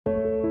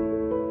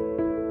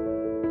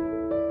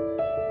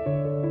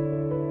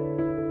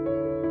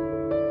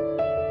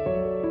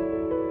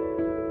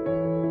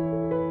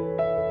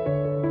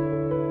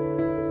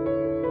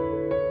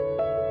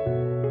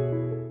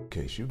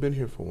place. You've been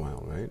here for a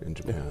while, right, in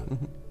Japan?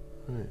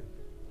 Mm-hmm. Right.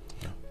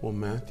 Well,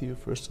 Matthew,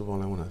 first of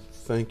all, I want to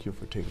thank you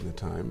for taking the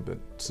time, but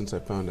since I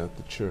found out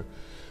that your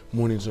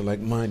mornings are like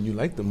mine, you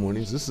like the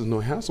mornings, this is no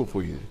hassle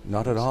for you.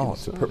 Not at all.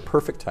 It's a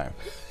perfect time.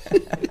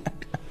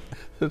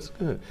 That's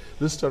good.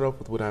 Let's start off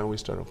with what I always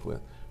start off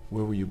with.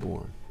 Where were you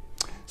born?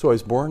 So I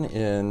was born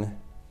in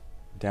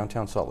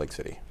downtown Salt Lake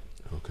City,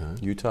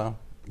 Okay. Utah,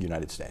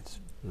 United States.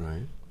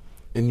 Right.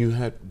 And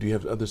do you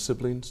have other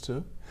siblings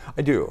too?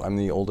 I do. I'm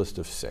the oldest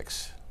of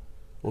 6.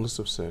 Oldest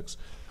of 6.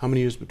 How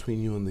many years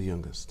between you and the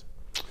youngest?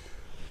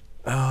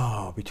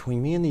 Oh,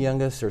 between me and the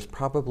youngest, there's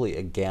probably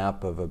a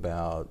gap of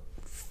about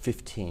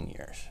 15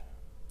 years.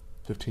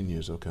 15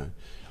 years, okay.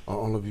 Are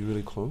all of you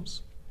really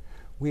close?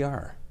 We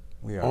are.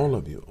 All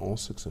of you, all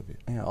 6 of you?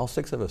 Yeah, all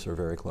 6 of us are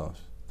very close.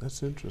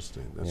 That's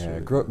interesting. That's yeah,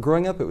 really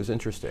growing up, it was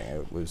interesting.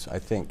 It was, I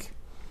think,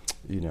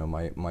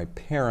 my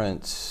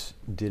parents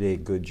did a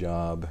good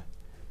job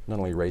not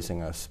only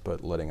raising us,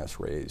 but letting us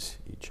raise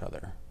each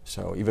other.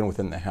 So even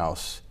within the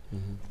house,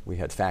 we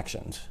had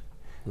factions.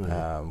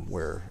 Right.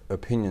 Where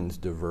opinions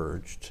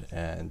diverged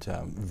and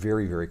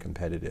very, very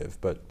competitive.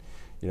 But,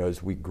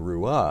 as we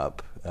grew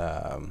up,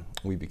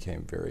 we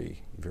became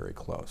very, very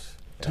close.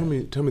 Tell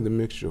me the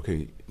mixture.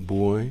 Okay,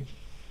 boy.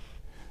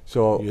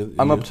 So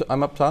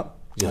I'm up top.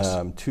 Yes.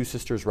 2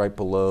 sisters right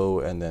below,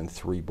 and then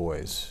 3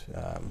 boys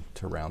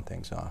to round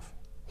things off.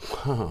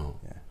 Wow.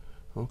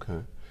 Yeah. Okay.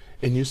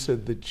 And you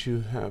said that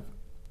you have,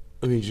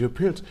 your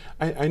parents,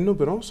 I know,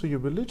 but also your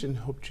religion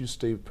helped you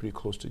stay pretty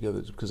close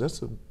together, because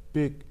that's a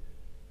big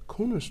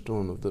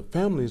cornerstone of the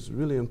family. Is a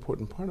really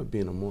important part of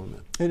being a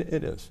Mormon.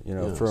 It is.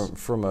 Yes.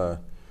 From a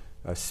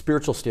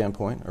spiritual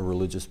standpoint, a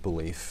religious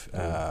belief,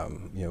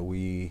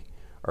 we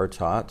are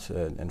taught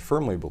and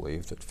firmly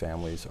believe that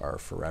families are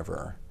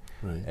forever.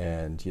 Right.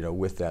 And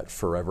with that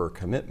forever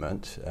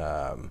commitment,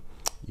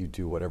 you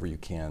do whatever you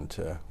can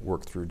to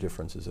work through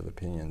differences of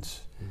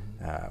opinions,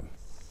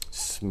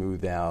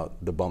 smooth out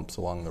the bumps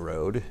along the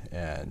road,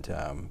 and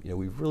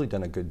we've really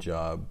done a good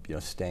job,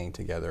 staying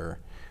together.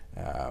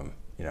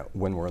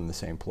 When we're in the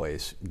same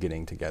place,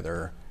 getting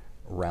together,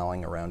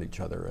 rallying around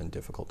each other in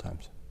difficult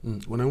times.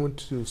 When I went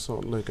to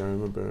Salt Lake, I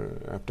remember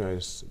after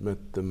I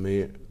met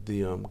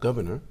the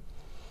governor,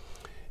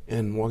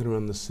 and walking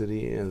around the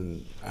city,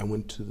 and I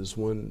went to this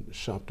one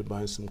shop to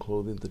buy some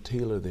clothing. The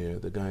tailor there,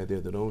 the guy there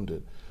that owned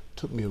it,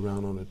 took me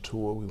around on a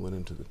tour. We went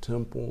into the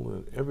temple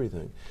and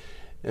everything.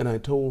 And I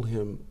told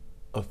him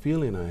a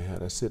feeling I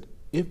had. I said,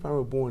 if I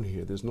were born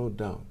here, there's no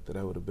doubt that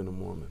I would have been a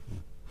Mormon.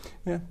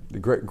 Yeah, the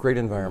great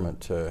environment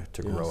to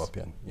Yes. grow up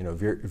in.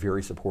 Very,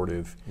 very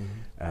supportive.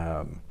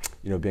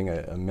 Being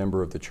a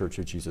member of the Church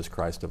of Jesus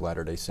Christ of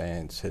Latter-day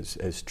Saints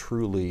has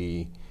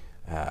truly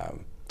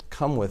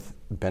come with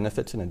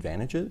benefits and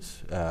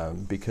advantages,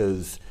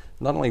 because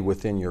not only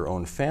within your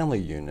own family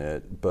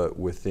unit, but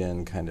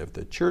within kind of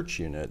the church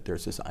unit,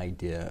 there's this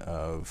idea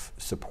of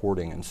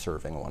supporting and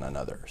serving one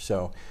another.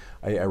 So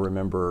I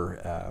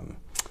remember,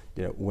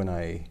 when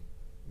I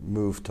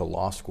moved to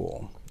law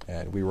school,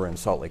 and we were in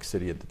Salt Lake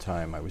City at the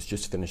time. I was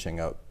just finishing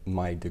up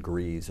my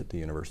degrees at the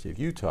University of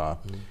Utah.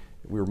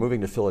 We were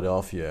moving to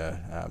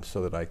Philadelphia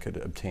so that I could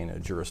obtain a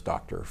Juris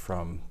Doctor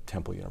from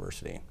Temple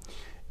University,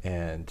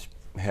 and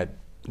had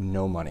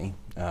no money.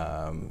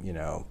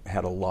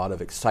 Had a lot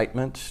of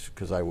excitement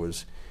because I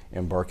was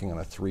embarking on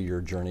a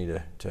 3-year journey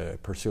to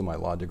pursue my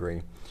law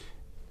degree.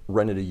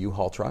 Rented a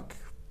U-Haul truck,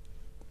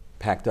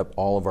 packed up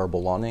all of our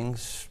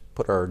belongings,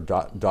 put our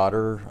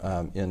daughter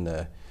in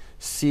the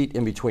seat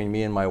in between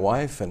me and my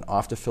wife, and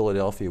off to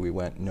Philadelphia we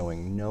went,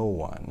 knowing no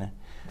one.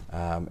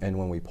 And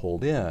when we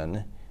pulled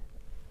in,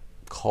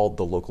 called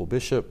the local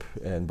bishop,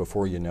 and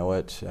before you know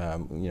it,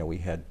 we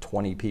had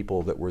 20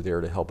 people that were there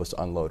to help us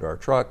unload our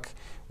truck.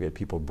 We had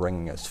people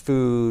bringing us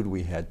food.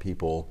 We had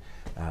people,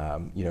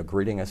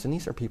 greeting us, and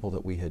these are people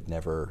that we had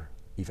never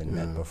even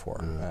met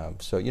before.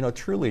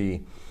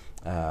 Truly,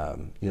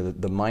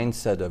 the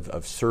mindset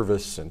of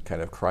service and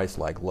kind of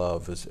Christ-like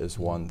love is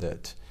one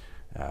that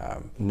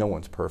no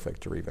one's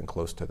perfect or even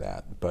close to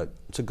that, but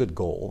it's a good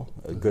goal,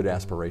 a good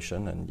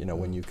aspiration, and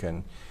when you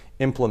can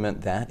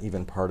implement that,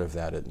 even part of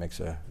that, it makes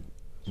a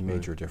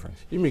major difference.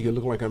 You make it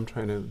look like I'm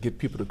trying to get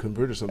people to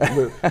convert or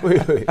something.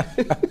 wait.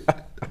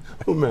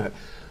 Oh, Matt,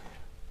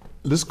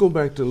 let's go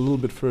back to a little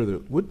bit further.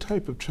 What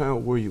type of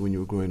child were you when you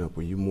were growing up?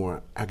 Were you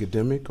more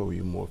academic or were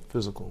you more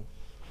physical?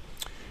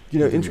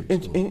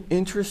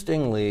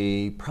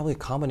 Interestingly, probably a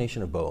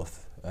combination of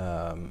both.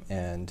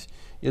 And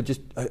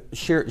just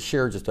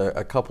share just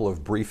a couple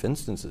of brief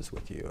instances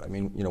with you. I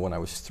mean, when I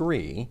was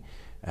 3,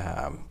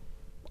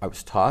 I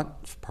was taught,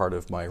 as part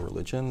of my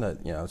religion,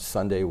 that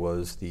Sunday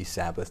was the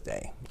Sabbath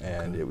day,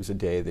 and it was a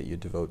day that you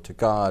devote to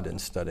God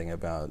and studying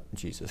about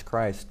Jesus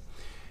Christ.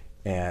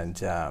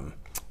 And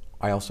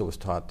I also was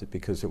taught that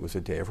because it was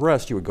a day of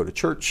rest, you would go to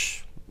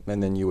church,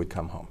 and then you would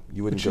come home.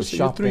 You wouldn't go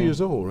shopping. You're 3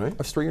 years old, right? I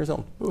was 3 years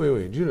old.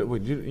 Wait.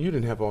 You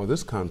didn't have all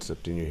this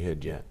concept in your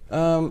head yet.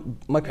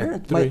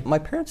 My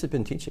parents had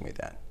been teaching me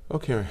that.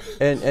 Okay.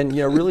 And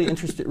really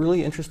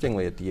interestingly,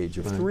 at the age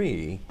of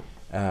 3,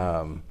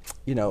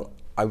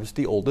 I was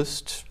the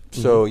oldest.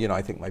 So,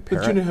 I think my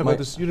parents... But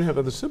you didn't have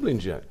other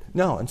siblings yet.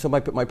 No, and so my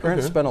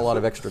parents spent a lot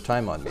of extra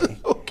time on me.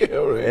 Okay,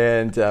 all right.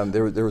 And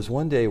there was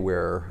one day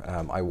where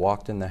I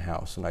walked in the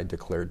house and I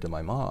declared to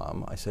my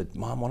mom, I said,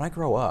 Mom, when I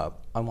grow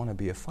up, I want to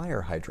be a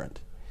fire hydrant.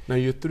 Now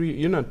you're 3.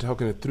 You're not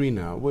talking at 3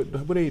 now.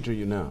 What age are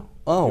you now?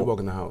 Oh, you walk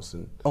in the house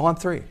and. Oh, I'm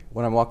 3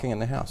 when I'm walking in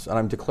the house, and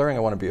I'm declaring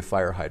I want to be a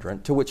fire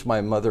hydrant. To which my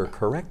mother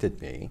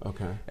corrected me,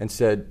 and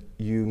said,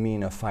 "You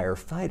mean a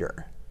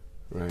firefighter?"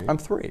 Right. I'm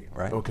 3,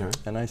 right? Okay.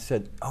 And I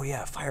said, "Oh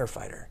yeah,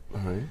 firefighter."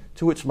 All right.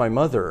 To which my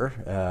mother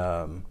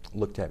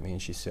looked at me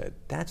and she said,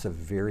 "That's a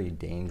very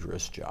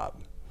dangerous job.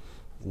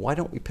 Why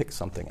don't we pick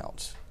something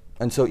else?"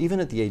 And so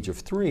even at the age of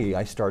 3,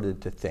 I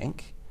started to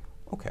think,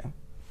 okay,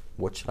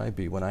 what should I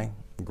be when I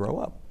grow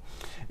up?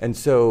 And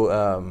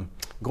so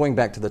going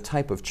back to the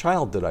type of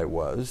child that I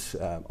was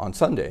on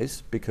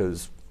Sundays,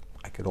 because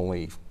I could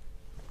only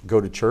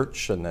go to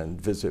church and then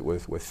visit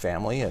with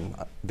family, and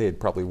they had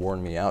probably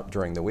worn me out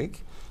during the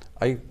week,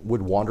 I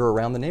would wander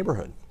around the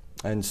neighborhood.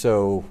 And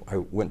so I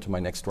went to my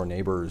next door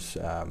neighbor's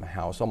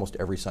house almost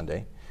every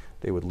Sunday.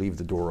 They would leave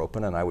the door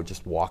open and I would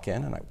just walk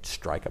in and I would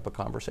strike up a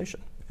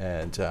conversation.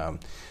 And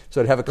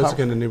so I'd have a That's the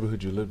kind of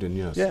neighborhood you lived in,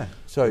 yes. Yeah.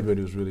 So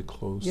everybody was really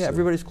close. Yeah,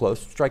 everybody's close.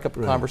 Strike up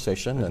a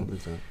conversation.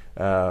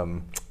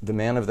 And the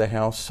man of the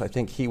house, I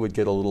think he would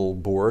get a little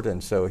bored,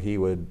 and so he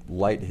would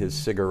light his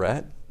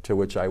cigarette, to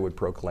which I would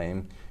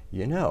proclaim,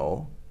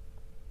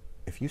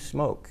 if you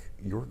smoke,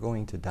 you're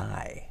going to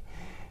die.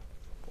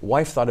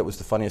 Wife thought it was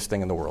the funniest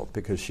thing in the world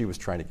because she was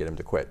trying to get him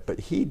to quit, but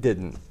he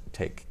didn't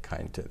take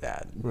kind to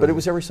that. Right. But it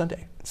was every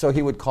Sunday. So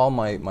he would call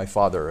my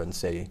father and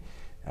say,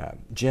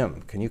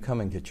 Jim, can you come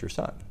and get your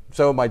son?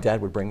 So my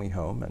dad would bring me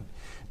home, and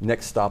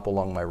next stop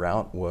along my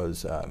route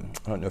was, I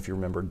don't know if you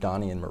remember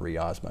Donnie and Marie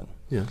Osmond.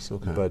 Yes,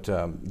 okay. But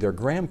their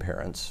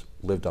grandparents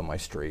lived on my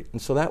street,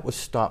 and so that was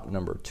stop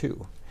number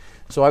 2.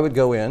 So I would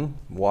go in,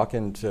 walk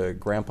into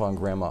Grandpa and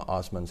Grandma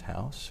Osmond's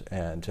house,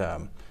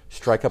 and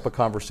strike up a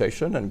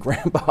conversation, and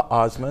Grandpa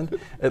Osmond,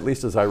 at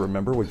least as I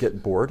remember, would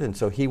get bored, and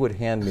so he would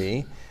hand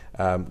me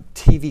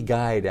TV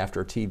guide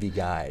after TV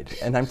guide.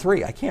 And I'm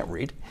 3, I can't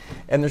read,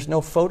 and there's no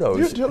photos.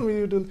 You're telling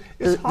me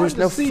it's hard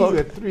to see you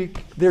at 3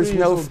 There's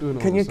no. years old.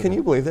 Can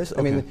you believe this?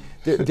 Okay. I mean,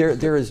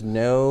 there is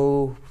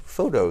no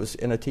photos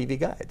in a TV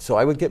guide. So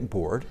I would get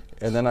bored,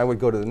 and then I would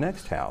go to the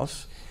next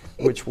house,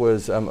 which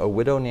was a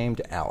widow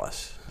named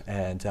Alice.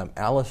 And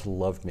Alice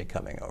loved me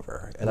coming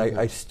over. And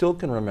I still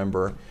can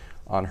remember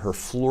on her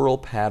floral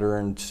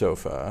patterned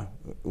sofa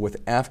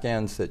with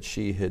Afghans that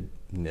she had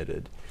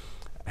knitted,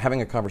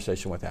 having a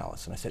conversation with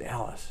Alice. And I said,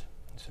 Alice,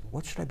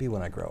 what should I be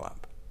when I grow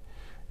up?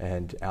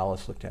 And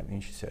Alice looked at me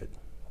and she said,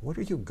 what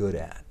are you good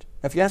at?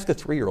 Now, if you ask a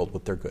 3-year-old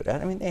what they're good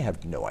at, I mean, they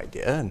have no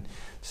idea. And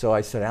so I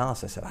said,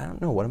 Alice, I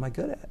don't know, what am I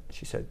good at?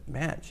 She said,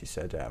 Matt,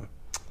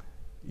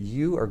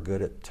 you are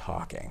good at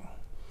talking.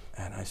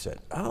 And I said,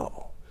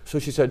 oh. So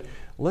she said,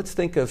 let's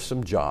think of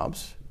some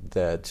jobs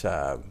that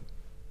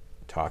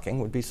talking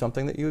would be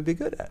something that you would be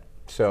good at.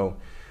 So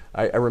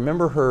I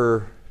remember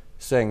her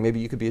saying, maybe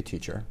you could be a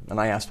teacher.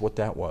 And I asked what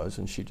that was,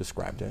 and she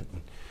described it.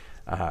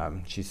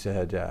 She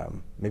said,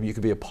 maybe you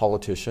could be a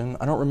politician.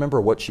 I don't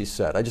remember what she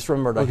said. I just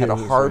remembered I had a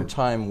hard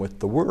time with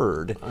the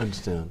word. I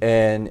understand.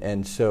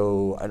 And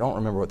so I don't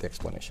remember what the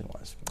explanation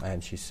was.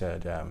 And she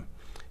said,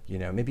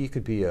 maybe you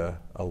could be a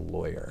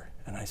lawyer.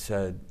 And I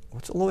said,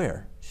 what's a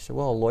lawyer? She said,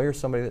 well, a lawyer is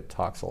somebody that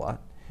talks a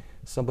lot,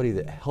 somebody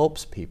that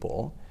helps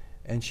people.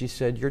 And she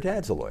said, your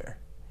dad's a lawyer.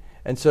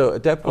 And so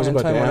at that point in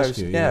time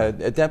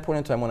at that point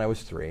in time when I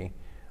was 3,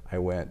 I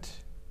went,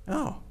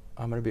 oh,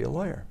 I'm going to be a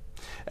lawyer.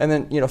 And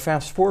then,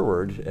 fast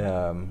forward,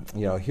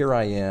 here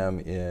I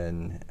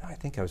am I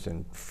think I was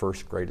in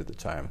 1st grade at the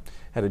time,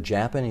 had a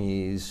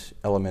Japanese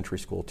elementary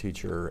school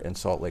teacher in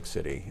Salt Lake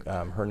City.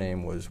 Her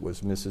name was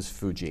Mrs.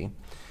 Fuji.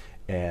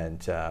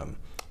 And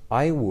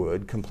I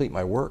would complete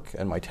my work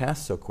and my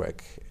tasks so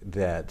quick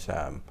that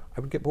I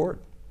would get bored.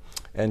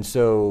 And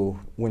so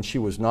when she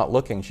was not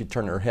looking, she'd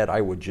turn her head, I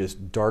would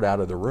just dart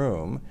out of the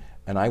room,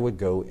 and I would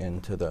go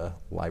into the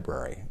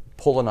library,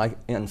 pull an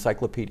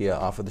encyclopedia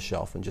off of the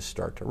shelf, and just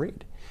start to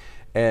read.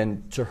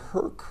 And to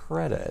her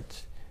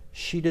credit,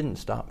 she didn't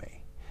stop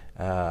me.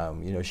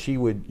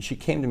 She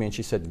came to me and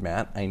she said,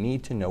 Matt, I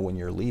need to know when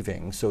you're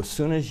leaving. So as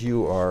soon as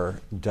you are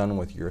done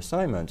with your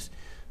assignments,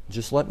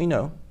 just let me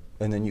know,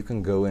 and then you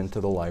can go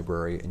into the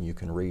library and you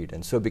can read.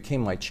 And so it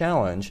became my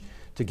challenge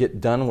to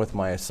get done with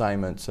my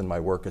assignments and my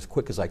work as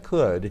quick as I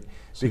could,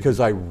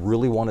 because I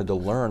really wanted to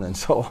learn. And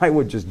so I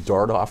would just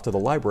dart off to the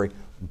library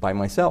by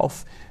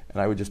myself,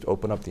 and I would just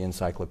open up the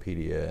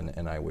encyclopedia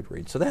and I would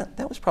read. So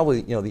that was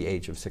probably the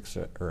age of 6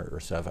 or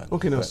 7.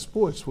 Okay, now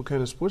sports. What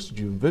kind of sports did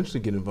you eventually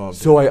get involved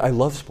in? So I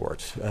love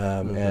sports,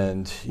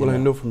 and I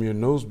know from your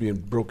nose being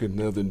broken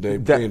the other day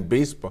playing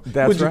baseball.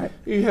 That's right.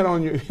 You had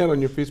on your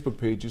Facebook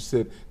page. You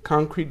said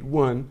concrete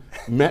 1,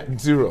 Matt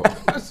 0.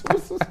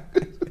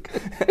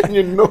 And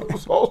your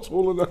nose all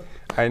swollen up.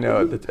 I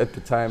know. At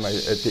the time, at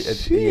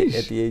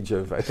the age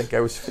of, I think I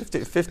was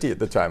 50 at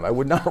the time. I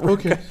would not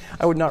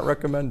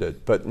recommend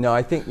it. But no,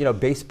 I think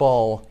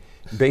baseball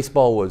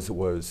Baseball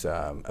was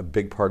a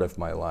big part of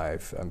my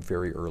life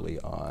very early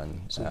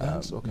on. So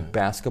that's okay.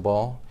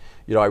 Basketball.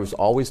 You know, I was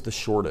always the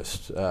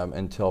shortest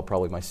until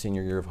probably my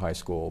senior year of high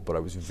school, but I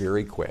was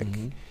very quick.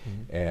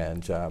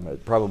 And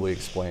it probably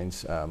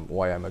explains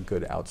why I'm a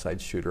good outside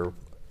shooter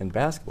in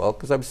basketball,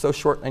 because I was so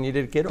short and I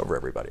needed to get over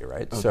everybody,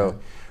 right? Okay. So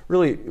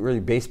really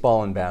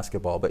baseball and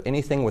basketball, but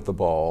anything with the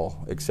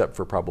ball except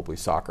for probably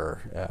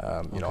soccer,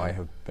 you know, I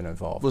have been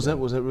involved Was in.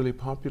 that really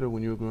popular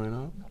when you were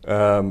growing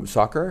up?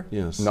 Soccer?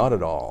 Yes. Not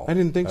at all. I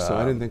didn't think so.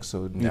 I didn't think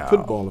so. It'd be no.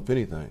 football, if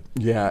anything.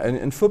 Yeah,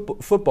 and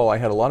football, I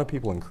had a lot of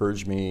people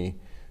encourage me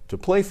to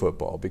play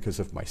football because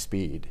of my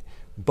speed,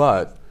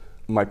 but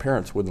my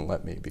parents wouldn't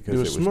let me because it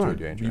was smart.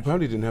 too dangerous. You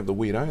probably didn't have the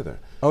weight either.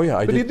 Oh yeah,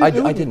 I did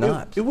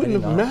not. It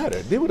wouldn't have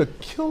mattered. They would have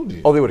killed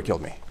you. Oh, they would have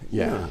killed me.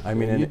 Yeah. I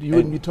mean, you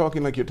wouldn't be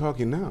talking like you're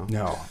talking now.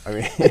 No,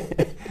 I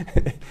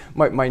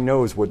mean, my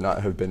nose would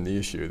not have been the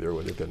issue. There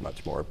would have been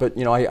much more. But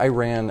you know, I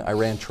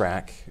ran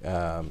track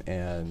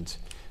and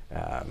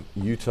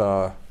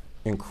Utah.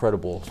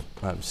 Incredible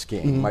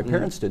skiing. My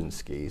parents didn't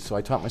ski, so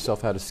I taught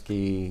myself how to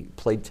ski,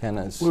 played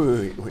tennis,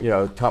 wait. You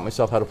know, taught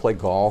myself how to play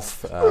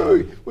golf.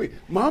 Wait,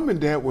 Mom and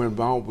Dad were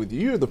involved with you.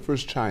 You're the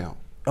first child.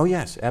 Oh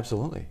yes,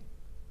 absolutely.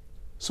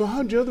 So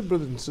how did your other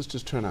brothers and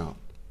sisters turn out?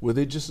 Were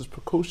they just as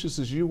precocious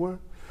as you were?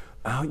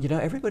 Oh, you know,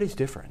 everybody's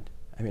different.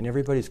 I mean,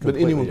 everybody's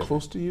completely But anyone different.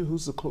 close to you?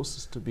 Who's the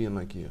closest to being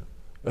like you?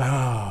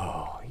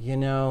 Oh, you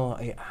know,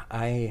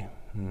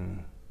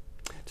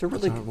 it's a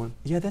really hard one?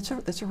 Yeah, that's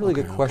a really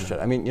good question.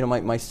 I mean, you know,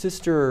 my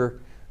sister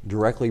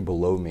directly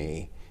below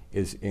me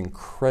is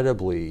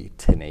incredibly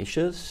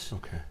tenacious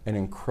and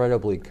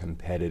incredibly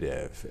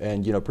competitive.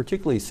 And, you know,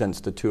 particularly since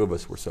the two of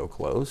us were so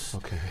close.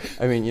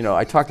 I mean, you know,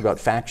 I talked about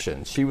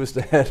factions. She was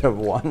the head of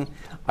one,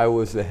 I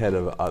was the head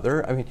of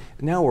other. I mean,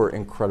 now we're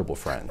incredible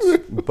friends.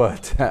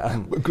 But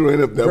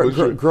growing up, that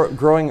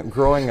was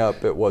growing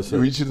up, it was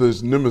each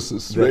other's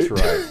nemesis, right?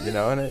 That's right. You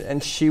know,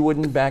 and she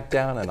wouldn't back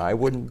down, and I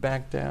wouldn't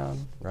back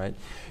down, right?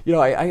 You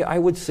know, I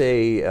would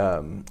say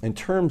in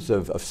terms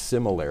of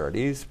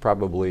similarities,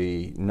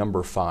 probably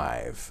number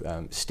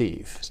 5,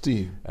 Steve.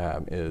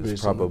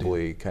 Is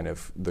probably kind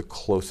of the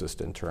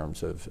closest in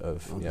terms of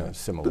you know,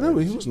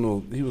 similarities.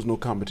 But he was no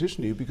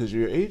competition to you because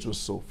your age was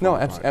so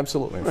far apart.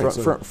 Absolutely.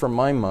 Right, from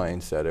my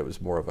mindset, it was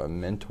more of a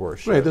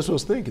mentorship. Right, that's what I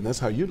was thinking. That's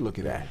how you'd look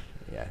at it.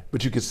 Yeah.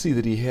 But you could see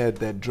that he had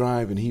that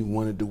drive and he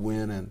wanted to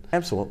win. And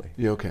absolutely.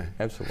 Yeah, okay.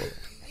 Absolutely.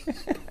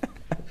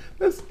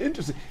 That's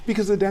interesting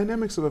because the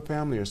dynamics of a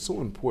family are so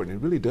important.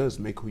 It really does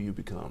make who you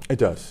become. It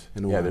does.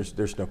 Yeah,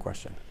 there's no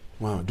question.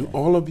 Wow. Do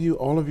all of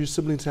your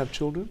siblings have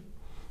children?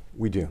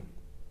 We do.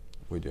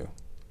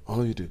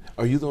 All of you do.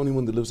 Are you the only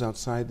one that lives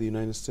outside the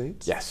United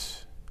States?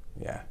 Yes.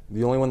 Yeah.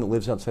 The only one that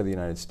lives outside the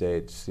United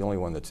States, the only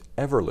one that's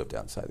ever lived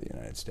outside the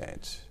United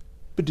States.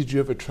 But did you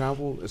ever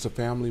travel as a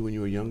family when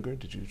you were younger?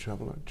 Did you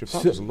travel out? Your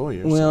father's a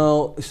lawyer.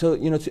 Well, so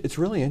you know, it's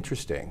really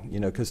interesting, you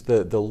know, because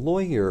the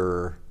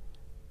lawyer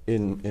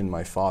in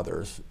my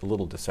father's a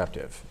little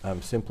deceptive,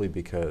 simply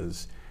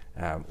because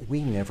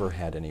we never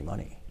had any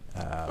money.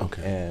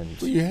 And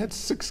well, you had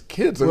 6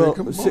 kids. Well, I mean,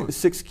 come on.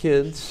 6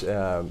 kids. You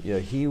know,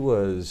 he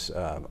was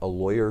a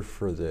lawyer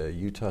for the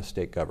Utah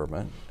state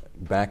government.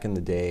 Back in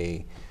the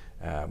day,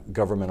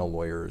 governmental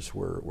lawyers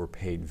were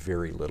paid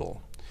very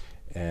little.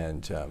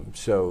 And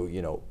so,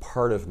 you know,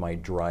 part of my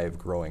drive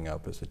growing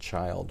up as a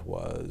child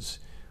was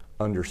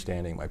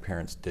understanding my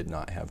parents did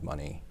not have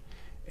money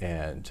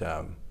and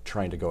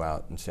trying to go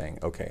out and saying,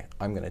 okay,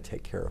 I'm going to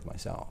take care of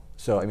myself.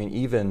 So, I mean,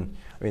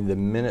 the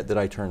minute that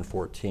I turned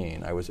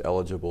 14, I was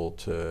eligible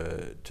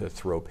to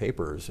throw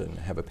papers and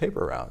have a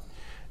paper route.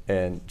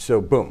 And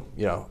so, boom,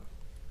 you know,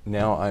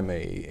 now I'm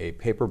a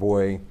paper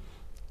boy.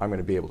 I'm going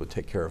to be able to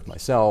take care of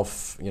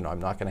myself. You know, I'm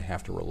not going to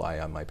have to rely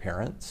on my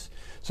parents.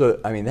 So,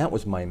 I mean, that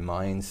was my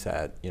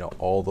mindset, you know,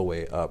 all the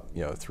way up,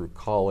 you know, through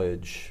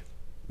college,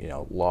 you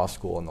know, law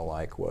school and the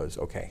like was,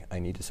 okay, I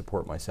need to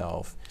support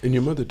myself. And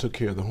your mother took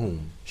care of the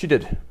home. She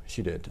did.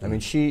 I mean,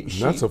 she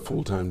that's a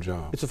full-time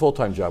job. It's a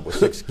full-time job with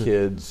 6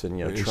 kids and,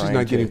 you know, and she's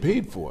not getting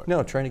paid for it.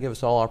 No, trying to give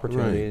us all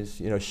opportunities.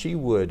 Right. You know, she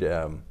would,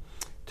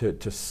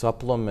 to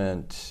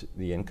supplement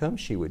the income,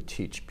 she would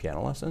teach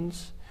piano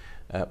lessons.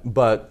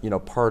 But, you know,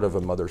 part of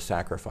a mother's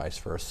sacrifice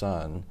for a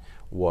son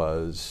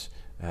was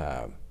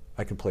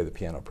I could play the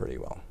piano pretty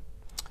well.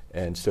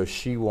 And so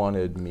she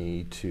wanted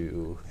me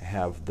to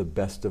have the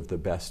best of the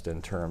best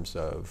in terms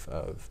of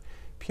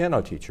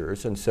piano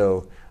teachers. And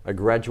so I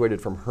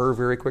graduated from her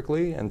very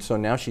quickly. And so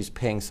now she's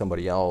paying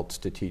somebody else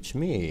to teach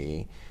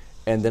me.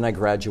 And then I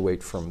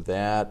graduate from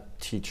that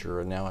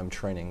teacher, and now I'm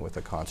training with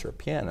a concert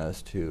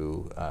pianist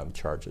who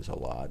charges a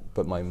lot.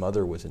 But my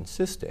mother was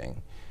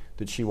insisting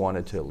that she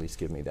wanted to at least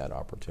give me that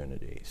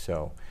opportunity.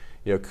 So,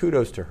 you know,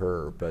 kudos to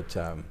her. But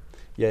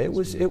yeah, it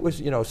was,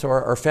 you know, so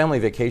our family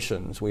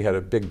vacations, we had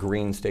a big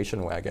green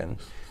station wagon,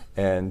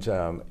 and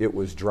it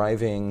was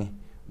driving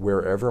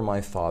wherever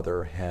my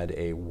father had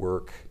a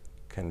work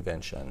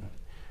convention.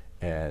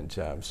 And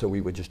so we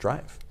would just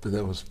drive. But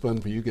that was fun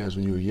for you guys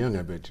when you were young,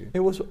 I bet you. It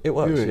was.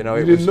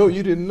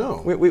 You didn't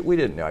know. We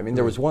didn't know. I mean,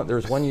 there was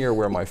one year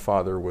where my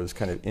father was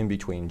kind of in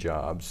between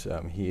jobs.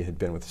 He had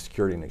been with the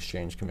Security and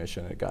Exchange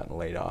Commission and had gotten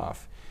laid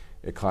off.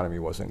 The economy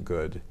wasn't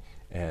good.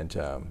 And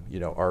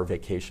our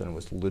vacation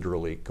was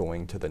literally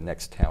going to the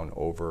next town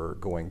over,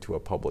 going to a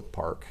public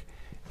park,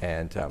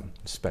 and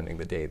spending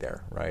the day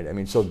there, right? I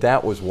mean, so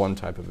that was one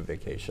type of a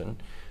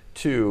vacation.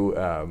 Two,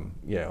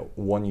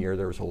 1 year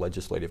there was a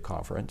legislative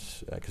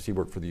conference, because he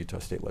worked for the Utah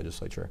State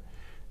Legislature,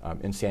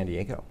 in San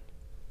Diego.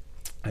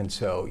 And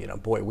so,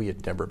 we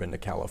had never been to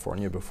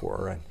California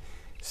before. And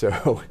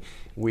so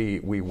we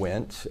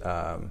went.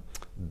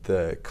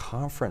 The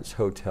conference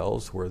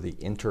hotels were the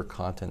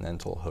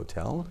Intercontinental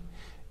Hotel.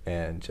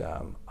 And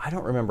I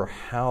don't remember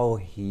how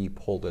he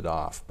pulled it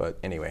off, but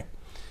anyway,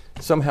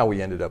 somehow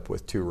we ended up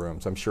with 2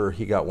 rooms. I'm sure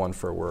he got one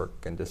for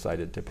work and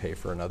decided to pay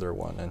for another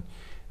one.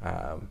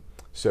 And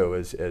so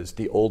as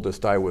the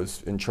oldest, I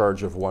was in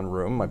charge of one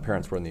room. My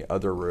parents were in the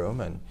other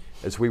room. And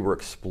as we were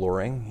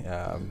exploring,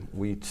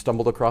 we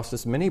stumbled across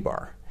this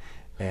minibar.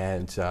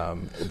 And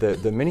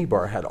the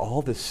minibar had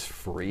all this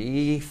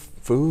free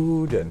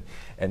food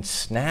and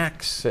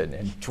snacks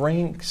and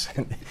drinks.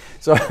 And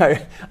so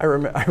I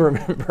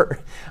remember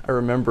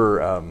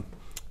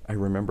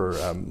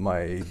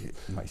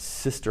my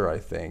sister, I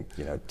think,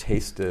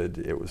 tasted,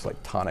 it was like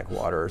tonic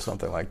water or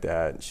something like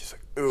that. And she's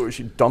like, ooh,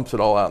 she dumps it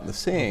all out in the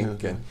sink.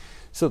 Okay. And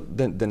so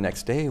then the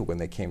next day when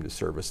they came to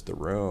service the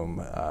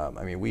room,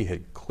 we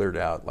had cleared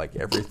out like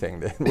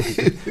everything that was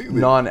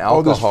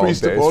non-alcohol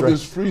based. All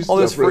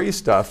this free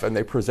stuff. And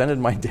they presented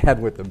my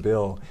dad with a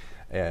bill.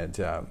 And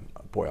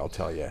boy, I'll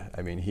tell you,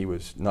 he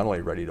was not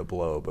only ready to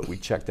blow, but we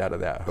checked out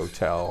of that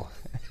hotel,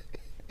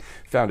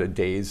 found a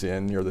Days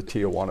Inn near the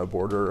Tijuana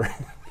border.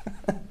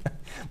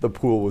 The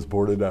pool was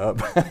boarded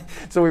up.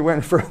 So we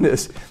went from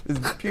this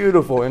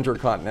beautiful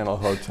Intercontinental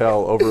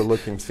Hotel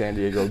overlooking San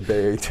Diego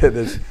Bay to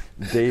this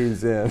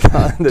Days Inn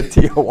on the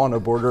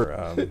Tijuana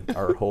border.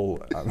 Our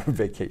whole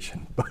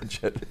vacation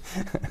budget.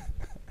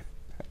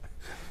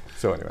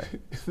 So anyway.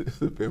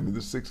 The family,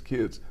 the 6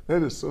 kids.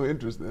 That is so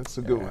interesting. That's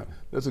a good one.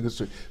 That's a good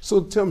story.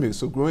 So tell me,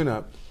 growing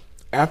up,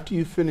 after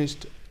you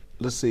finished,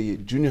 let's say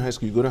junior high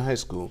school, you go to high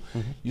school,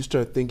 you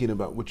start thinking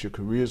about what your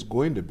career is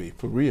going to be,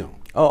 for real.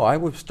 Oh,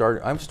 I'm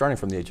starting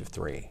from the age of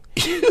 3.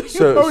 You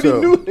already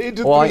knew at the age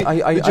of 3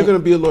 that you're going to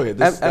be a lawyer.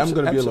 I'm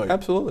going to be a lawyer.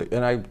 Absolutely.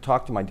 And I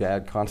talked to my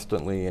dad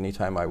constantly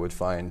anytime I would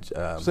find...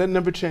 so that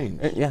never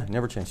changed? Yeah,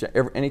 never changed.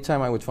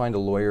 Anytime I would find a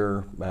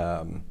lawyer,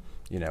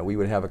 we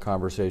would have a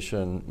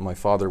conversation. My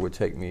father would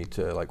take me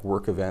to like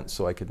work events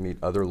so I could meet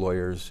other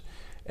lawyers.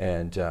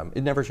 And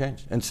it never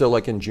changed. And so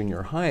like in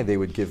junior high, they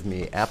would give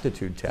me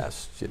aptitude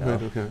tests,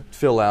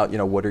 fill out,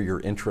 what are your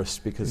interests,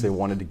 because they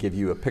wanted to give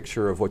you a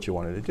picture of what you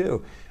wanted to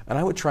do. And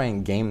I would try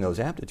and game those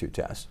aptitude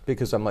tests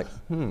because I'm like,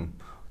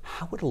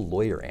 how would a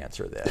lawyer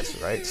answer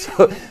this, right?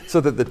 So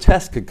that the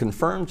test could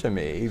confirm to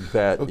me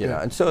that,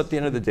 and so at the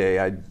end of the day,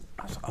 I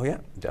was, oh yeah,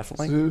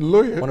 definitely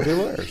want to be a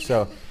lawyer.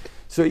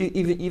 So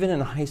even in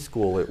high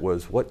school, it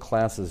was what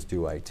classes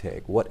do I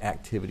take? What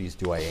activities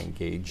do I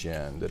engage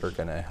in that are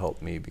going to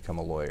help me become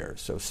a lawyer?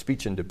 So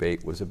speech and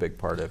debate was a big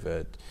part of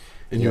it.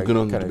 And you're good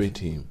on the debate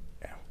team.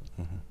 Yeah.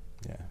 Mm-hmm.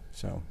 Yeah.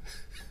 So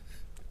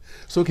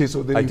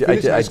then you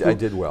finished high school. I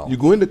did well. You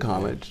go into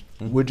college.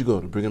 Mm-hmm. Where'd you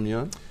go, to Brigham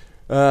Young?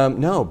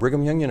 No,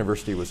 Brigham Young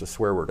University was a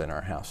swear word in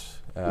our house.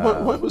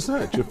 What was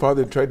that? Your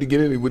father tried to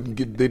get in,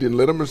 they didn't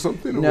let him or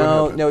something? Or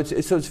no.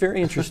 It's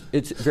very interesting.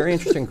 It's very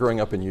interesting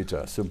growing up in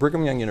Utah. So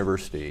Brigham Young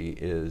University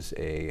is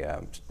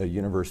a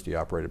university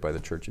operated by the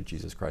Church of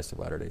Jesus Christ of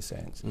Latter-day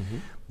Saints. Mm-hmm.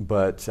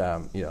 But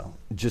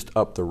just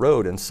up the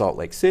road in Salt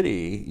Lake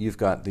City, you've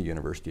got the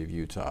University of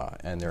Utah,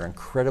 and they're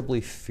incredibly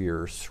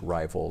fierce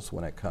rivals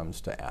when it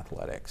comes to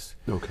athletics.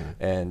 Okay.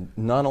 And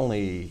not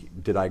only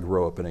did I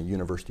grow up in a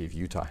University of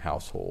Utah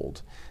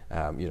household.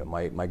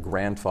 My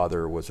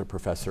grandfather was a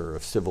professor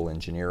of civil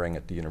engineering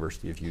at the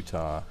University of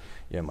Utah.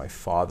 My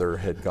father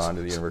had gone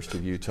to the University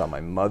of Utah. My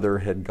mother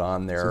had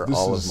gone there. So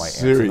all of my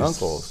aunts and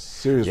uncles.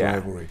 Serious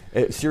rivalry.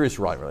 Serious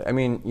rivalry.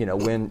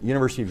 When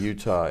University of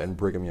Utah and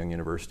Brigham Young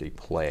University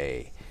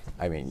play,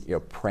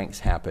 pranks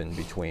happen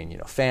between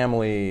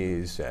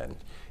families and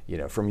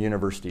from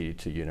university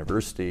to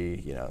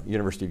university.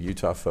 University of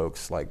Utah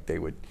folks, like, they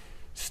would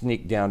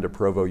sneak down to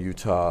Provo,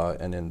 Utah,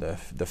 and in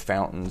the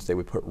fountains they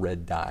would put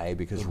red dye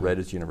because red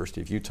is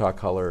University of Utah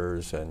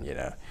colors, and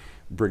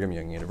Brigham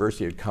Young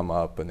University would come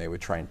up and they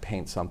would try and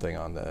paint something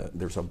on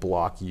there's a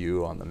block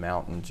U on the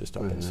mountain just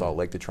up in Salt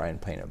Lake to try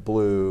and paint it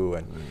blue,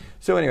 and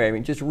so anyway,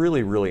 just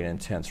really, really an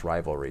intense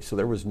rivalry. So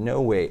there was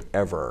no way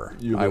ever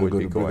I would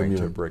be going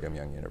to Brigham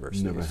Young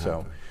University.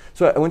 So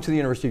I went to the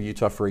University of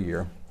Utah for a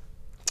year,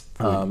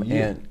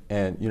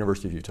 and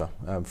University of Utah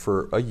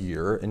for a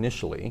year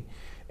initially.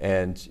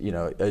 And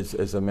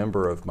as a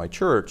member of my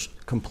church,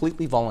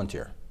 completely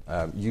volunteer.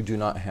 You do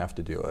not have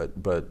to do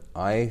it, but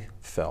I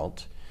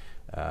felt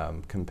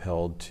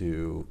compelled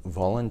to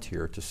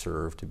volunteer to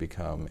serve to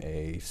become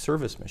a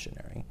service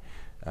missionary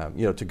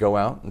to go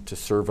out and to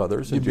serve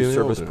others and You'd be do an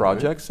service elder,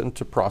 projects and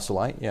to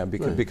proselyte,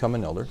 Right. become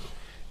an elder.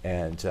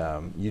 And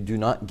you do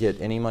not get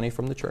any money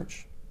from the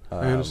church.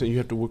 I understand. You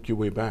have to work your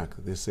way back,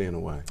 they say, in a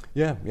way.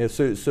 Yeah.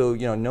 So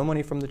no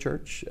money from the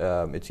church.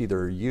 It's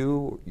either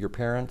you, your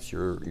parents,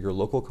 your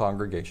local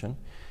congregation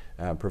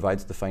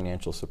provides the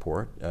financial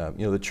support.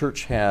 The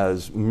church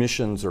has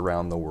missions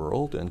around the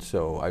world, and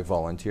so I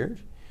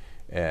volunteered.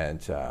 And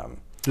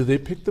do they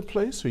pick the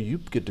place, or you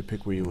get to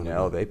pick where you want to go?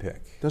 no, they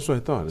pick. That's what I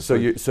thought. It's So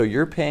like-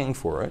 you're paying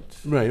for it,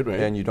 Right.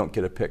 and you don't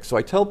get a pick. So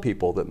I tell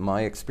people that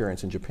my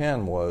experience in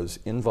Japan was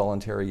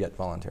involuntary yet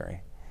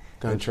voluntary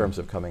in Gotcha. terms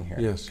of coming here.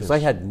 Yes, Because yes. I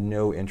had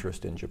no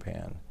interest in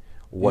Japan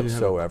You didn't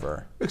have a-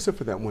 whatsoever. Except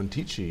for that one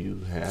teacher you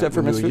had. Except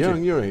for when Miss you were Fuji.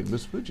 young, you're right,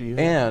 Miss Fuji. You had-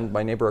 And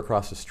my neighbor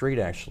across the street,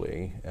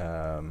 actually,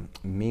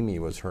 Mimi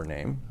was her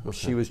name. Okay.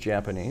 She was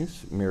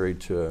Japanese, married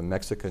to a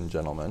Mexican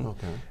gentleman.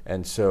 Okay.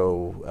 And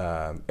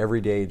so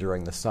every day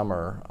during the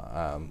summer,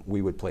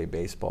 we would play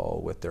baseball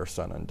with their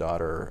son and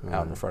daughter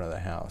out in front of the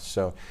house.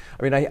 So,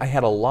 I mean, I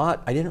had a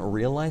lot. I didn't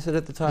realize it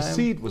at the time. The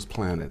seed was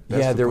planted. That's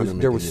Yeah, the there point was I'm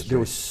there making was is there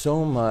right. was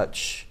so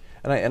much,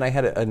 and I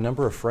had a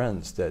number of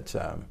friends that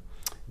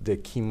the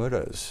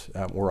Kimuras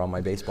were on my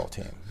baseball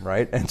team,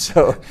 right? And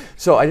so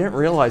I didn't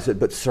realize it,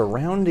 but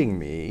surrounding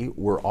me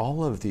were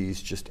all of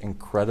these just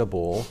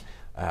incredible,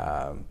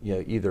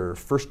 either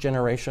first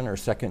generation or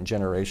second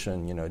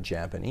generation,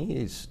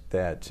 Japanese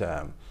that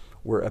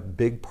were a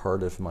big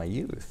part of my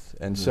youth.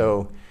 And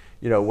so,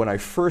 when I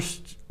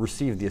first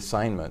received the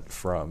assignment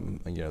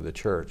from the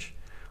church,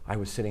 I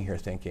was sitting here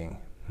thinking,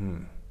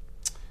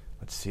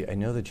 let's see, I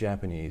know the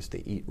Japanese,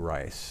 they eat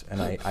rice,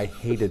 and I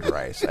hated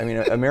rice. I mean,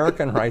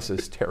 American rice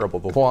is terrible,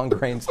 the long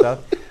grain stuff.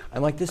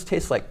 I'm like, this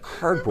tastes like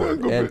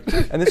cardboard.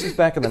 And this is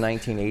back in the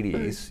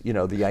 1980s,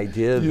 the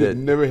idea You that... had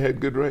never had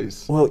good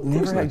rice. Well, Of course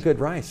never had not. good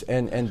rice.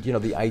 And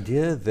the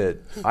idea that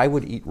I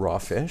would eat raw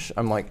fish,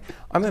 I'm like,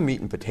 I'm a meat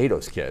and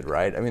potatoes kid,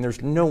 right? I mean,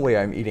 there's no way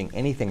I'm eating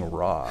anything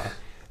raw.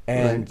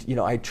 And,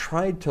 I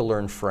tried to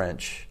learn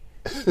French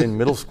in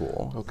middle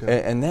school,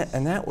 Okay. and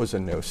that was a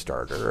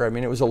no-starter. I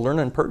mean, it was a learn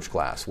and purge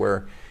class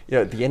where,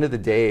 at the end of the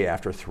day,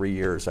 after 3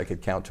 years, I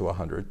could count to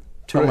 100.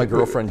 Tell my Right.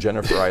 girlfriend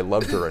Jennifer I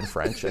loved her in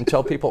French, and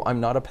tell people I'm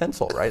not a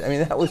pencil, right? I mean,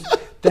 that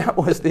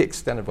was the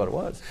extent of what it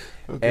was.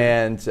 Okay.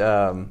 And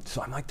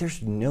so I'm like,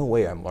 there's no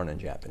way I'm learning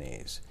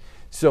Japanese.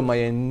 So my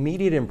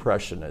immediate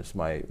impression is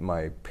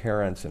my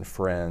parents and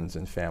friends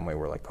and family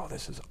were like, oh,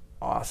 this is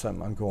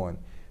awesome. I'm going,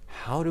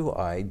 how do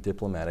I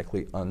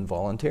diplomatically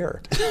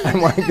unvolunteer?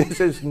 I'm like, this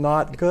is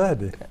not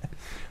good,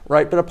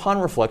 right? But upon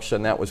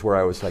reflection, that was where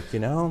I was like,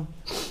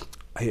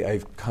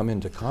 I've come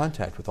into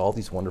contact with all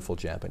these wonderful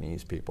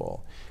Japanese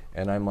people,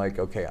 and I'm like,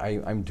 okay,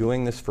 I'm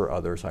doing this for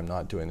others. I'm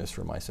not doing this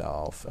for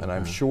myself, and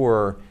I'm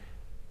sure,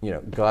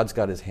 God's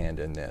got His hand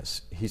in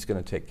this. He's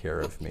going to take care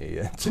of me.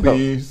 And so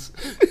Please.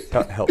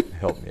 help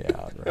me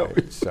out,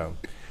 right? So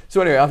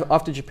anyway,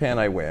 off to Japan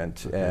I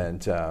went,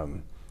 and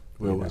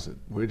Where was it?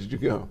 Where did you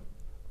go?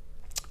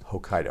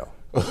 Hokkaido.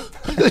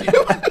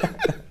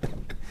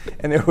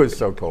 And it was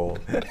so cold.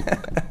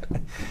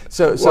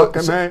 so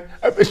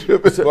I bet you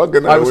were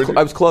walking I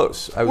was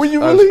close. Were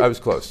you really? I was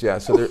close. Yeah.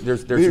 So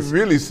there's They this,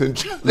 really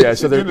sent you. yeah.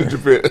 So sent you to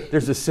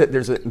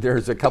Japan.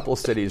 there's a couple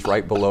cities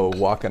right below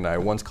Wakkanai.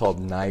 One's called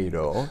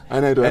Naido.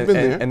 Naido, I've been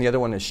there. And the other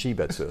one is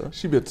Shibetsu.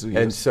 Shibetsu,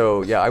 yes. And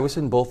so I was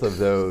in both of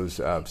those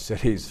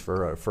cities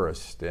for a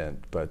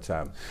stint. But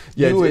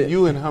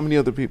You and how many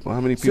other people?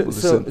 How many people?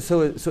 So it's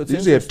You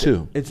usually have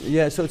interesting.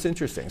 two. So it's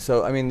interesting.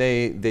 So I mean,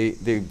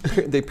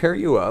 they pair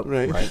you up,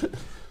 Right.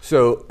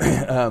 So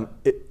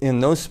in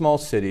those small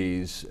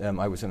cities,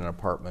 I was in an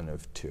apartment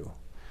of 2.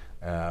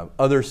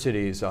 Other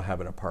cities, I'll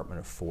have an apartment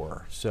of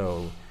 4.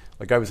 So,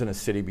 like I was in a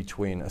city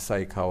between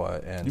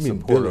Asahikawa and You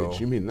mean Sapporo. village?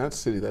 You mean not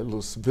city? That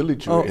little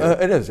village. Oh, you're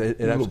in. it is. It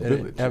Little absolutely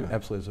village, yeah.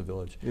 absolutely is a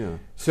village. Yeah.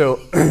 So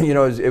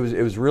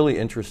it was really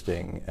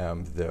interesting,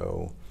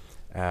 though.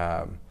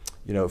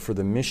 For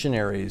the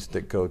missionaries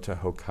that go to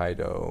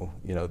Hokkaido,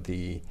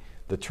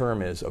 the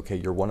term is, okay,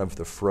 you're one of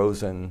the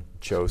frozen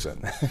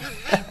chosen.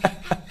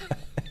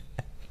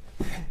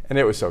 And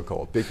it was so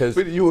cold because.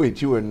 But you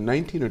were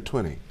 19 or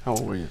 20. How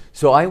old were you?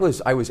 So I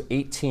was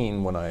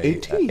 18 when I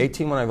 18?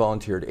 18 when I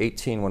volunteered,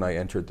 18 when I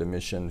entered the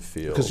mission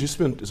field. Because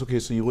it's okay.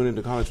 So you went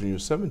into college when you were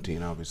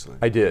 17, obviously.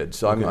 I did.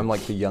 So Okay. I'm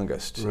like the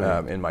youngest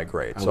Right. in my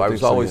grade. I So would I think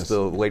was so, always yes.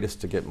 the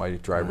latest to get my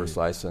driver's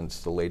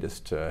license, the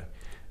latest to,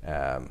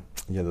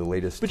 the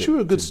latest. But to, you were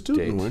a good to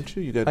student, date. weren't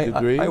you? You got I good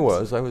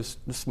grades. I was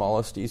the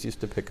smallest, easiest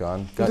to pick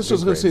on. Got That's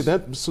what I good was going to say.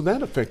 grades.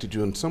 That affected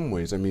you in some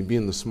ways. I mean,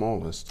 being the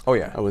smallest. Oh,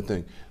 yeah. I would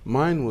think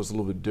mine was a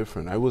little bit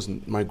different.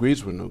 My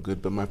grades were no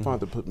good, but my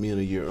father put me in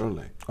a year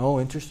early, Oh,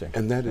 interesting.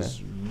 and that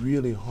is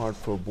really hard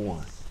for a boy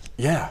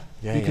yeah,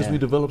 because we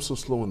developed so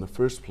slow in the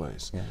first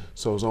place. Yeah.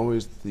 So I was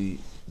always the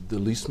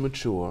least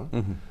mature.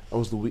 Mm-hmm. I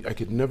was the weak. I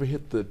could never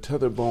hit the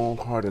tether ball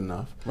hard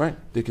enough. Right.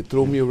 They could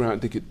throw me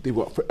around. They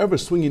were forever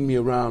swinging me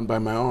around by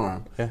my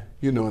arm. Yeah.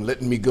 And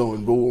letting me go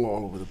and roll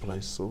all over the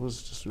place. So it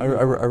was just. I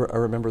Really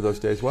remember those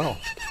days well.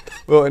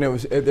 Well, and it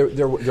was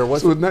there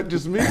was. So it's not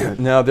just me. Then.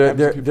 No, Happens to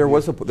there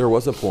people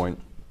was a point.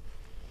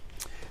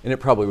 And it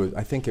probably was,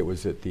 I think it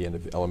was at the end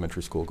of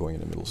elementary school going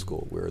into middle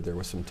school where there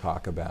was some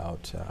talk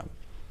about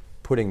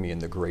putting me in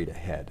the grade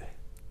ahead.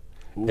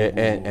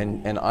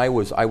 And I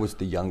was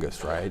the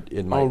youngest, right,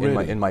 in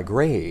my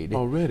grade.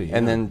 Already.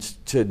 And then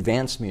to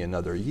advance me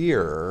another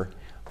year,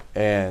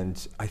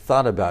 and I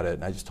thought about it,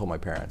 and I just told my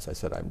parents. I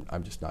said,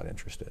 "I'm just not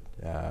interested."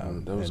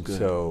 That was good.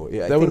 So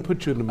that would have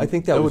put you in. I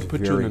think that would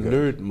put you in a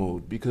good. nerd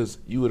mode because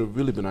you would have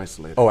really been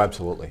isolated. Oh,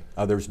 absolutely.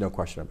 There's no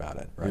question about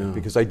it, right? Yeah.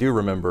 Because I do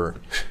remember,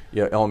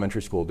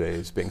 elementary school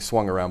days being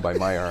swung around by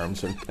my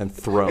arms and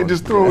thrown. And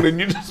just thrown, and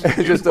you just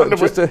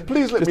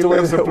please let me the way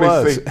answer, it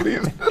was.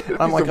 please.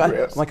 I'm like,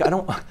 I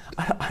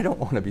don't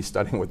want to be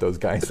studying with those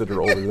guys that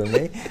are older than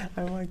me.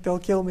 I'm like, they'll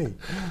kill me.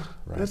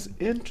 Right. That's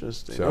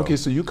interesting. So, okay,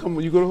 so you go to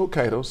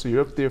Hokkaido. So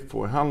you're up there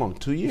for how long?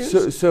 2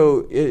 years.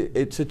 So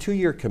it's a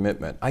 2-year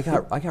commitment. I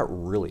got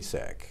really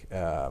sick,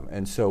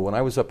 and so when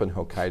I was up in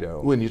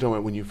Hokkaido. When you talking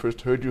about when you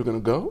first heard you were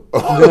going to go?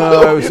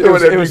 No,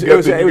 it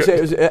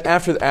was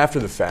after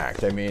the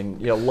fact. I mean,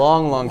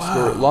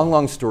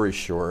 long story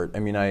short. I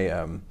mean,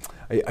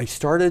 I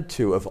started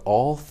to, of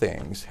all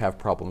things, have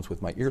problems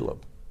with my earlobe.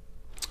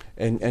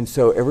 And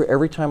so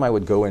every time I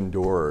would go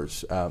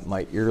indoors,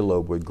 my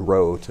earlobe would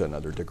grow to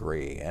another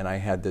degree, and I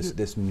had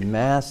this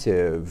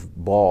massive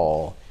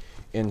ball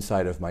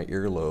inside of my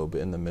earlobe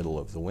in the middle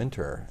of the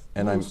winter,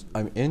 and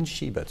I'm in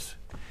Shibetsu,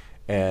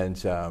 and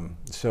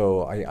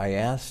so I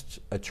asked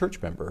a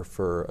church member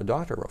for a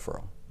doctor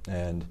referral,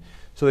 and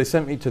so they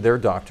sent me to their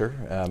doctor,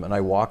 and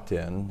I walked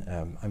in.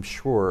 I'm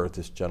sure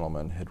this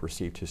gentleman had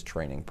received his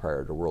training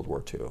prior to World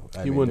War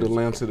II. He wanted to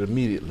lance it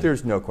immediately.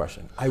 There's no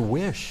question. I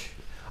wish.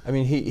 I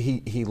mean,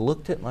 he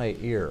looked at my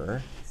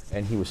ear,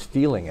 and he was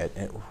feeling it,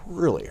 and it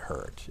really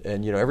hurt.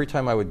 And every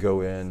time I would go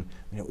in,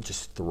 it would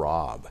just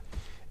throb.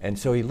 And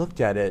so he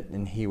looked at it,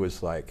 and he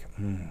was like,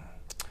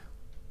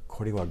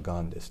 "Kore wa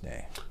gan desu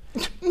ne."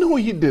 No,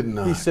 he did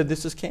not. He said,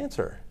 "This is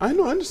cancer." I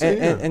know, I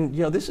understand. And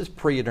this is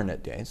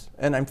pre-internet days,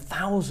 and I'm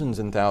thousands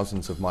and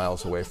thousands of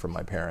miles away from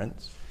my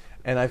parents.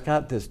 And I've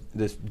got this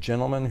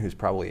gentleman who's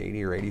probably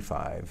 80 or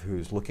 85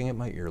 who's looking at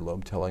my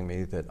earlobe telling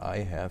me that I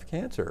have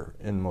cancer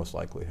in most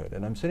likelihood.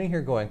 And I'm sitting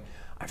here going,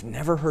 I've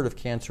never heard of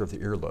cancer of the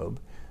earlobe,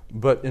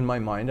 but in my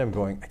mind I'm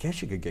going, I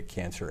guess you could get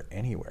cancer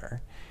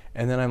anywhere.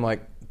 And then I'm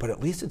like, but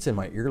at least it's in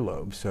my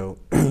earlobe, so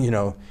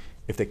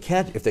if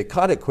they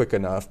caught it quick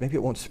enough, maybe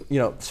it won't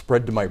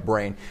spread to my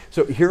brain.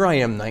 So here I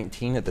am,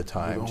 19 at the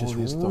time, just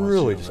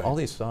all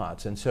these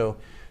thoughts. And so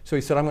he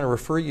said, I'm going to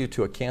refer you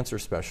to a cancer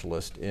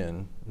specialist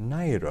in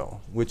Nairo,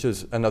 which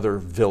is another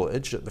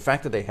village. The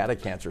fact that they had a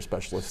cancer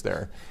specialist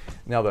there,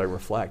 now that I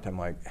reflect, I'm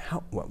like,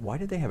 why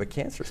did they have a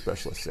cancer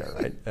specialist there,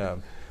 right?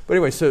 But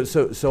anyway,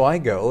 so I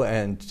go,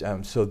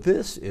 and so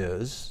this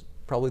is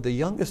probably the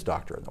youngest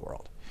doctor in the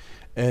world.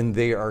 And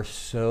they are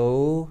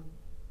so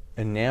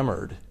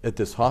enamored at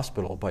this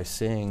hospital by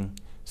seeing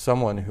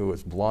someone who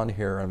is blonde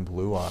hair and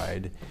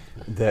blue-eyed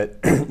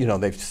that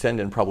they send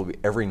in probably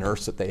every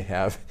nurse that they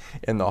have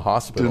in the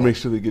hospital to make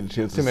sure they get a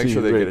chance to make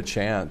sure they get a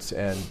chance.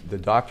 And the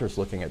doctor's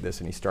looking at this,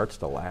 and he starts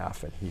to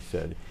laugh, and he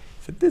said,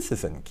 "This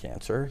isn't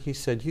cancer." He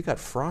said, "You got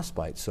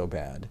frostbite so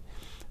bad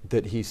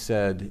that," he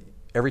said,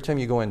 "every time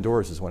you go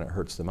indoors is when it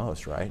hurts the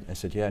most, right?" I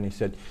said, "Yeah." And he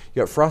said,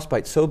 "You got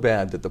frostbite so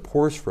bad that the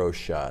pores froze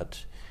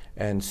shut,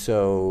 and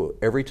so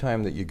every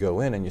time that you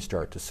go in and you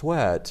start to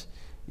sweat,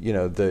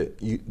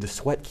 the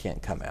sweat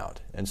can't come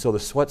out, and so the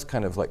sweat's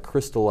kind of like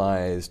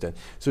crystallized." And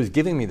so he's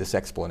giving me this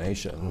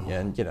explanation,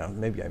 and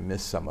maybe I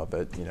missed some of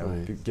it,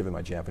 right, given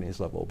my Japanese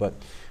level, but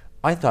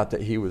I thought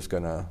that he was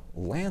going to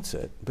lance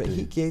it, but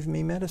he gave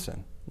me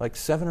medicine, like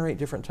 7 or 8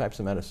 different types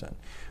of medicine,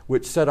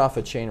 which set off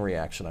a chain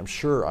reaction. I'm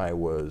sure I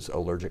was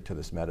allergic to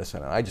this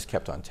medicine, and I just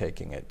kept on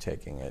taking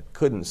it,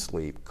 couldn't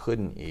sleep,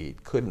 couldn't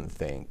eat, couldn't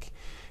think.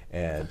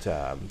 And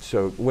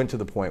so went to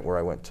the point where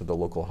I went to the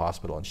local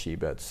hospital in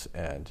Shibetsu,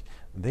 and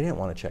they didn't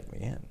want to check me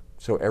in.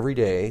 So every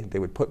day they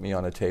would put me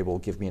on a table,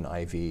 give me an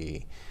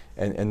IV,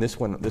 and this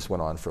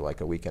went on for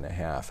like a week and a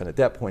half. And at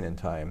that point in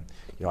time,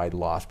 I'd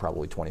lost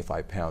probably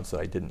 25 pounds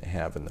that I didn't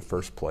have in the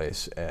first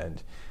place.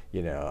 And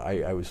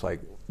I was like,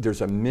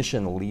 there's a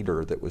mission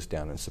leader that was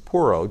down in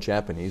Sapporo,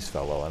 Japanese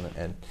fellow,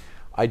 and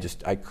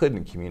I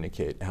couldn't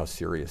communicate how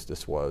serious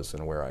this was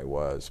and where I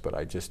was, but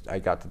I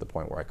got to the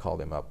point where I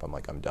called him up. I'm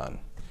like, I'm done.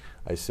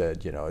 I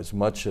said, as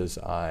much as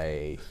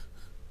I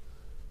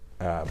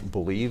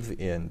believe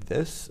in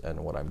this and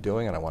what I'm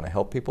doing, and I want to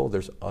help people,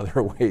 there's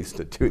other ways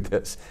to do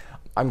this.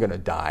 I'm going to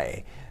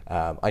die.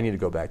 I need to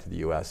go back to the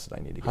U.S. and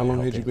I need to get How long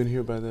help had you been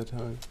here by that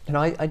time?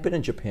 I'd been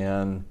in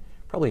Japan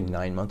probably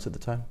 9 months at the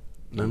time.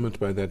 9 months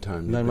by that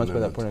time. 9 months by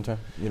that point in time.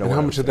 And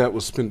how much of that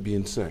was spent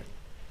being sick?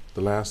 The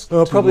last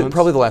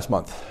probably the last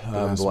month.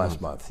 The last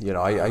month.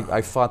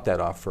 I fought that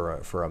off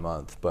for a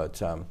month,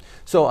 but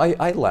so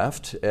I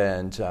left,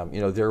 and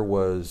there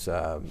was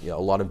a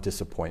lot of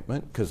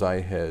disappointment because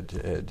I had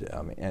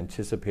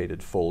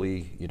anticipated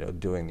fully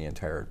doing the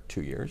entire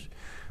 2 years,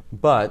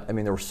 But I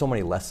mean, there were so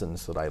many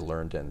lessons that I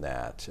learned in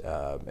that,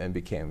 and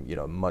became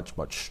much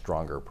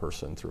stronger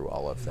person through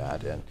all of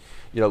that. And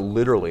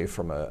literally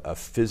from a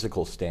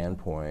physical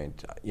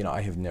standpoint,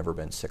 I have never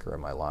been sicker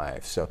in my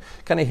life. So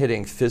kind of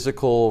hitting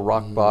physical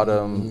rock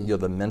bottom,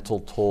 the mental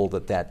toll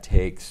that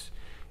takes.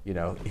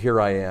 Here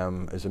I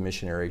am as a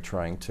missionary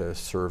trying to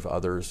serve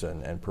others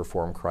and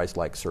perform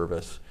Christ-like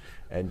service,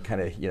 and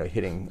kind of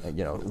hitting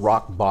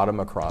rock bottom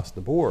across the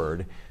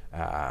board.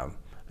 I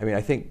mean,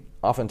 I think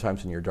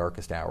oftentimes in your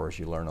darkest hours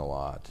you learn a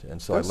lot,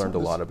 and so I learned a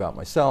lot about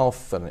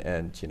myself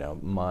and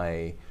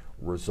my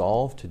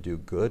resolve to do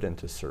good and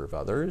to serve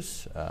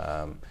others.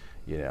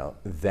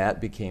 That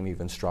became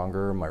even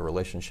stronger. My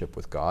relationship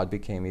with God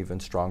became even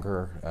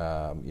stronger.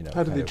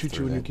 How did they treat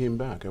you when you came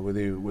back? Were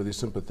they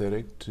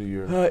sympathetic to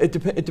your? It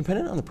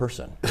depended on the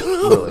person.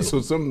 Really. So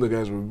some of the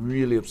guys were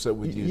really upset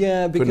with you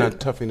for not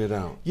toughing it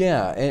out.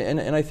 Yeah,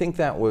 and I think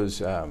that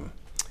was.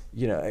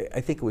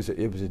 I think it was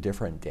a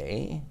different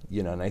day,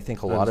 and I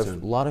think a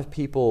lot of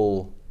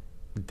people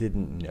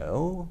didn't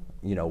know,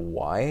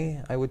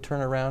 why I would turn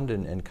around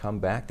and come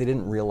back. They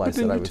didn't realize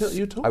that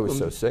I was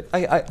so sick.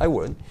 I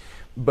would,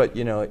 but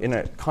in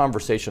a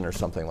conversation or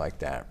something like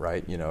that,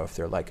 right? If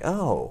they're like,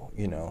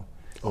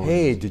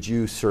 hey, did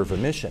you serve a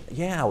mission?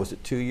 Yeah, was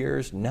it 2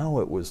 years?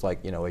 No, it was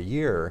like a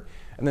year.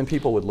 And then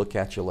people would look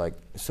at you like,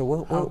 so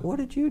what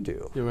did you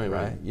do? You're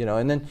right.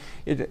 And then,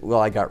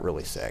 I got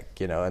really sick,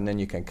 and then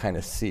you can kind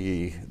of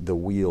see the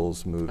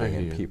wheels moving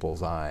in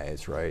people's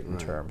eyes, right, in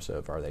terms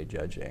of are they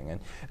judging.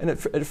 And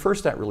at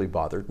first that really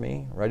bothered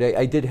me, right?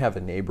 I did have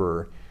a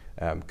neighbor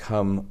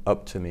come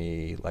up to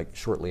me like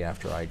shortly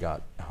after I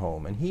got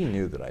home, and he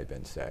knew that I'd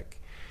been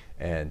sick.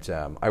 And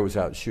I was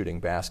out shooting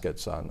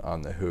baskets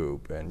on the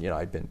hoop, and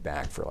I'd been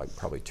back for like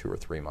probably 2 or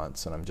 3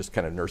 months, and I'm just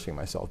kind of nursing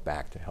myself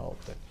back to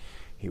health. And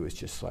he was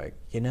just like,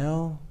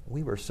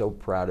 we were so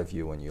proud of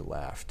you when you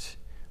left,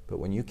 but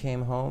when you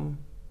came home,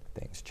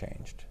 things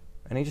changed.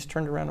 And he just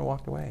turned around and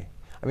walked away.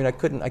 I mean, I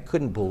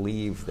couldn't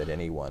believe that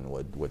anyone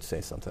would say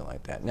something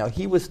like that. Now,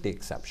 he was the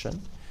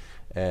exception,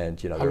 and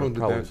how long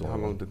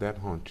did that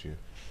haunt you?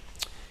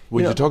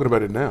 Well, you're talking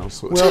about it now,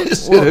 so it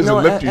hasn't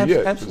left you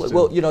yet. Absolutely.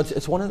 Well,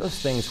 it's one of those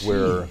things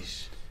where,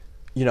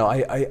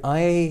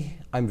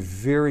 I'm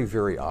very,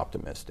 very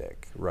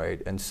optimistic,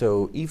 right? And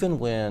so even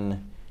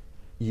when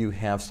you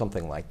have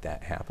something like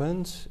that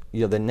happens,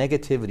 the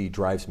negativity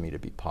drives me to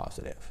be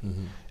positive.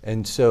 Mm-hmm.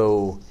 And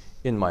so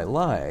in my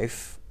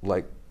life,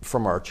 like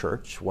from our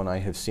church, when I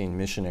have seen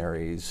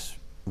missionaries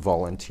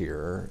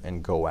volunteer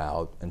and go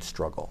out and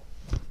struggle,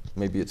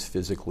 maybe it's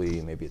physically,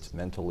 maybe it's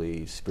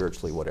mentally,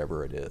 spiritually,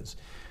 whatever it is,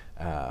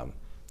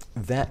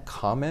 that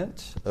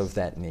comment of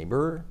that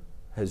neighbor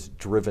has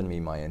driven me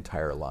my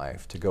entire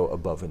life to go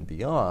above and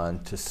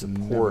beyond to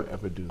support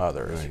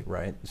others,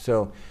 right?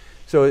 So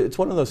it's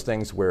one of those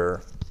things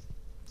where,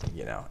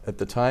 at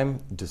the time,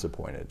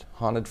 disappointed,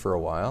 haunted for a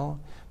while,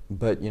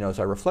 but, as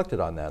I reflected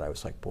on that, I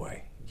was like,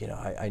 boy,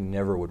 I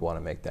never would want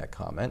to make that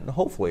comment, and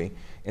hopefully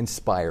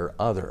inspire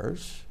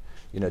others,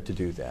 to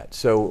do that.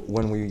 So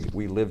when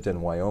we lived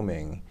in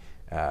Wyoming,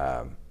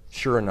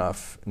 sure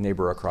enough,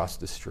 neighbor across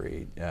the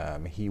street,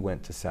 he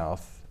went to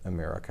South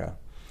America,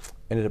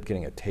 ended up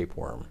getting a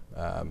tapeworm,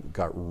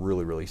 got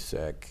really, really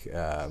sick,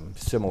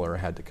 similar,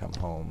 had to come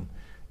home.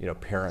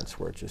 Parents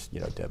were just,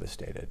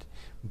 devastated.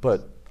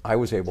 But I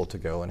was able to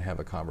go and have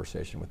a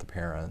conversation with the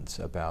parents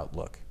about,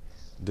 look,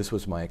 this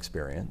was my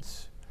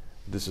experience.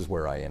 This is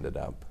where I ended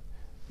up.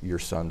 Your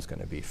son's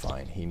going to be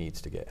fine. He needs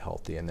to get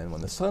healthy. And then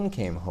when the son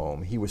came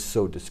home, he was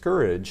so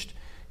discouraged.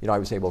 I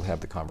was able to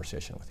have the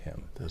conversation with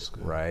him. That's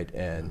good. Right,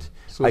 and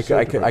So I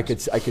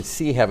could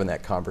see having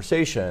that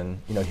conversation.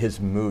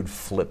 His mood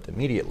flipped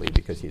immediately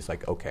because he's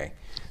like, okay,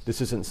 this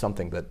isn't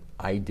something that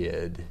I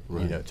did,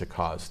 to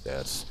cause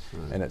this,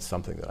 and it's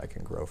something that I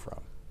can grow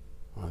from.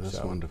 Oh, that's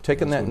wonderful.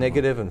 Taking that's that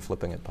negative and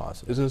flipping it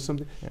positive. Isn't it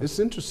something? Yeah. It's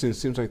interesting. It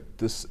seems like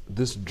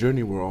this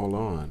journey we're all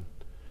on.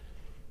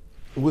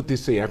 What they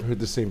say, I've heard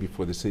this saying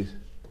before.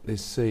 They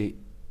say,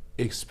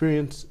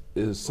 experience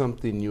is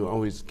something you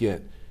always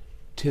get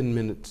 10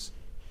 minutes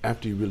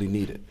after you really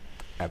need it.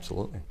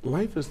 Absolutely.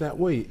 Life is that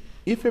way.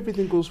 If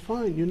everything goes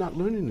fine, you're not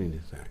learning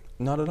anything.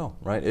 Not at all,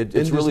 right? It's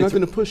really there's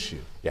nothing to push you.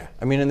 Yeah,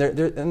 I mean, and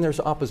there's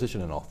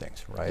opposition in all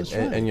things, right? That's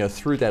right. And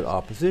through that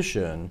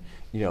opposition,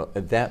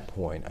 at that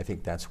point, I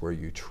think that's where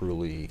you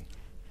truly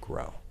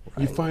grow.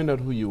 Right? You find out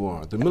who you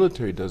are. The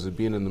military does it.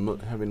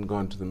 Having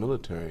gone to the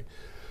military,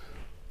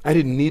 I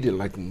didn't need it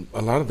like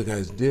a lot of the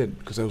guys did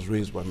because I was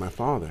raised by my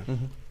father.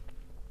 Mm-hmm.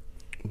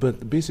 But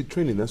the basic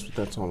training, that's what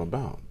that's all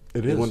about.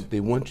 They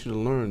want you to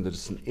learn that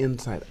it's an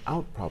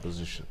inside-out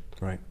proposition,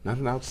 right? Not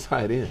an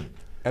outside-in.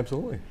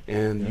 Absolutely.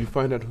 And you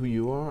find out who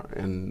you are,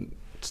 and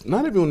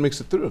not everyone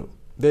makes it through.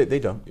 They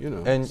don't.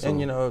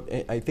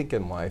 And I think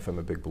in life, I'm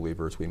a big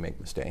believer as we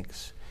make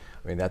mistakes.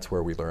 I mean, that's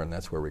where we learn,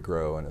 that's where we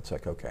grow, and it's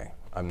like, okay,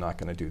 I'm not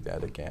going to do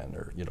that again,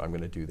 or I'm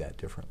going to do that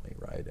differently,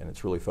 right? And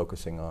it's really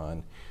focusing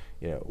on,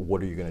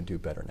 what are you going to do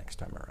better next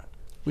time around?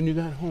 When you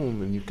got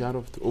home and you got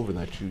over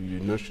that, you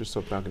nursed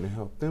yourself back into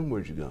health, then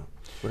where'd you go?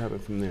 What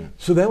happened from there?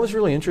 So that was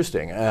really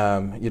interesting.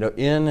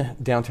 In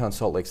downtown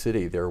Salt Lake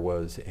City, there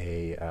was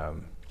a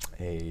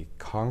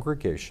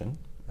congregation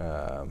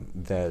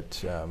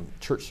that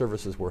church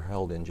services were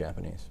held in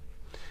Japanese.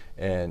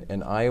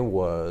 And I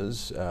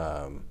was,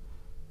 I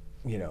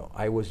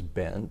was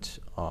bent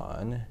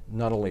on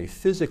not only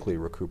physically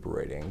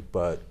recuperating,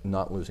 but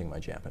not losing my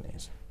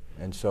Japanese.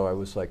 And so I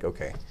was like,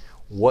 okay,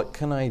 what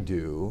can I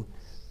do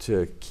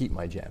to keep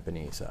my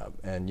Japanese up?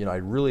 And, I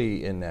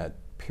really, in that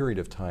period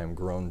of time,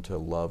 grown to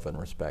love and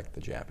respect the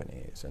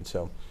Japanese. And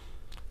so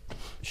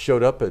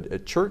showed up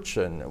at church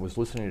and was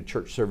listening to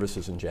church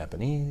services in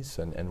Japanese.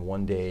 And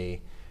one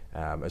day,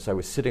 as I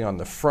was sitting on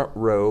the front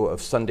row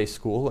of Sunday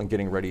school and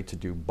getting ready to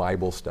do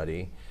Bible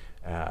study,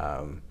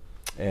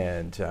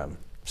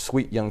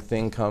 sweet young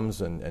thing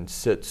comes and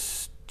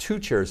sits 2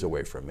 chairs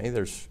away from me.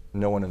 There's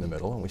no one in the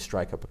middle, and we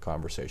strike up a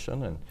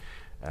conversation. And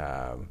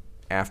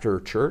after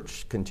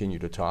church, continue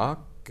to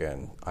talk,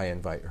 and I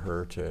invite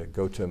her to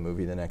go to a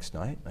movie the next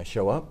night. I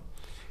show up,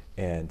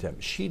 and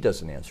she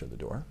doesn't answer the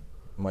door.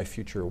 My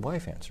future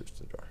wife answers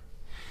the door.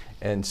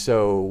 And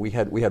so we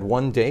had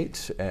one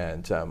date,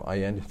 and I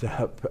ended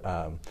up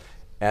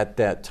at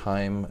that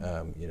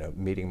time,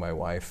 meeting my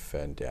wife,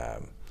 and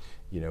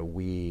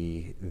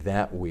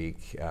that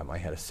week I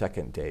had a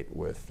second date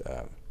with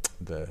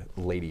the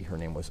lady. Her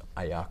name was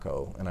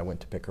Ayako, and I went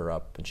to pick her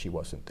up, and she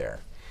wasn't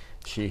there.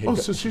 So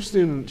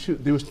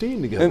they were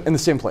staying together in the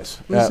same place.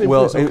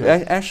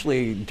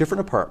 Actually,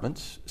 different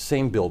apartments,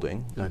 same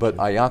building. Gotcha. But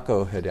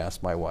Ayako had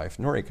asked my wife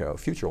Noriko,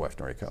 future wife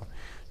Noriko,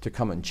 to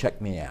come and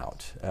check me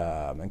out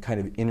and kind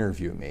of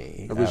interview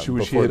me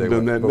before they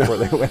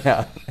went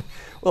out.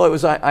 Well, it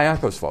was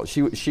Ayako's fault.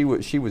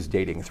 She was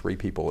dating 3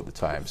 people at the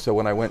time. So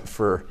when I went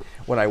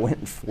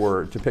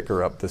to pick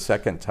her up the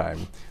second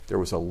time, there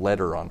was a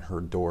letter on her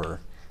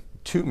door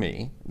to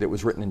me that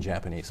was written in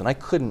Japanese, and I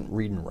couldn't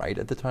read and write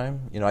at the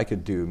time. I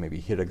could do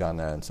maybe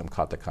hiragana and some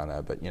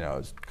katakana, but it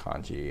was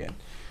kanji, and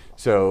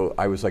so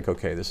I was like,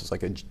 okay, this is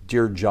like a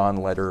Dear John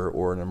letter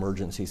or an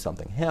emergency,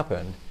 something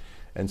happened.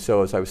 And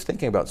so as I was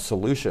thinking about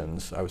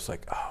solutions, I was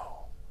like,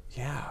 oh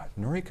yeah,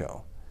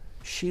 Noriko,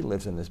 she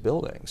lives in this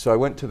building. So I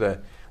went to the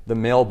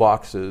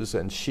mailboxes,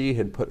 and she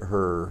had put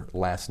her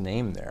last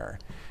name there,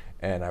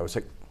 and I was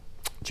like,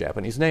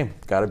 Japanese name,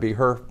 gotta be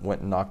her.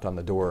 Went and knocked on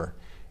the door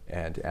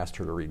and asked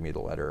her to read me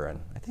the letter. And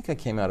I think I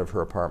came out of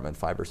her apartment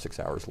 5 or 6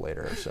 hours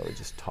later. So we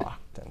just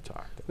talked and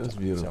talked. That's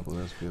beautiful.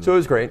 That's beautiful. So it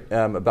was great.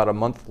 About a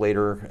month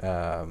later,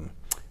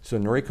 so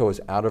Noriko was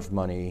out of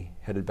money,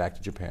 headed back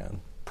to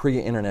Japan.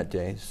 Pre-internet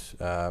days,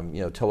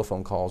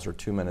 telephone calls are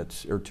 2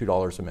 minutes or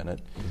 $2 a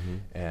minute. Mm-hmm.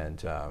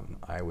 And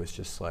I was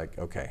just like,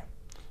 okay,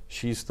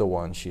 she's the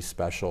one, she's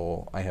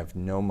special. I have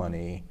no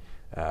money.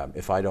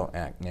 If I don't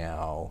act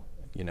now,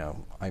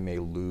 I may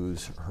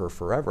lose her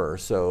forever.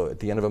 So at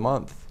the end of a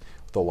month,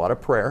 with a lot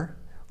of prayer,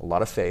 a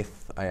lot of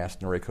faith, I asked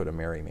Noriko to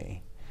marry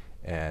me.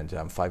 And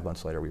 5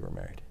 months later, we were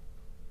married.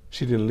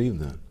 She didn't leave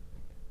then?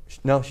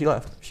 No, she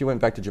left. She went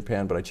back to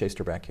Japan, but I chased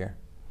her back here.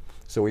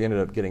 So we ended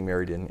up getting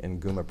married in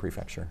Gunma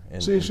Prefecture.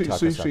 So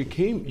you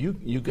came,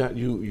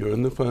 you're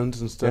in the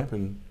funds and stuff, yeah,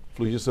 and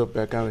flew yourself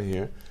back out of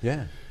here.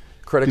 Yeah.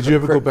 Did you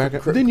ever go back?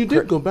 Then you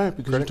did go back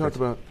because you talked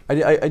about.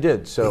 I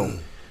did.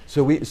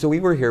 So we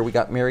were here. We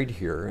got married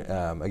here.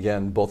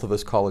 Again, both of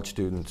us college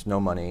students, no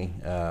money,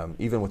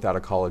 even without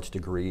a college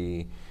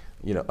degree.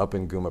 Up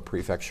in Gunma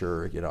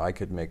Prefecture, I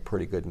could make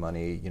pretty good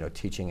money.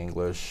 Teaching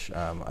English.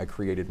 I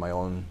created my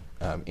own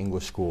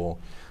English school.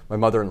 My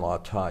mother-in-law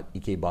taught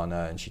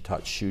ikebana, and she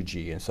taught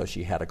shuji, and so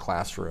she had a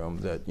classroom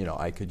that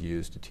I could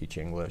use to teach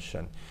English.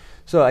 And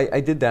so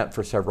I did that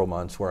for several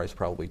months, where I was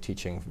probably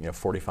teaching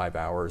 45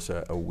 hours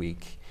a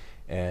week,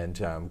 and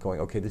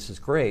going, okay, this is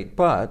great,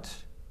 but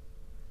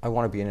I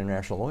want to be an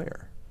international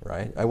lawyer,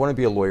 right? I want to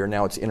be a lawyer.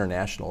 Now it's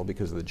international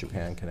because of the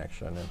Japan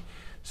connection. And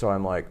so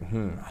I'm like,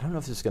 I don't know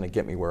if this is going to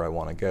get me where I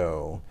want to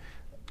go.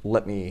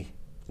 Let me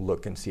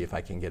look and see if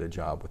I can get a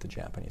job with a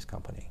Japanese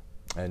company.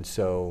 And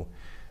so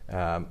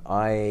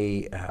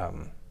I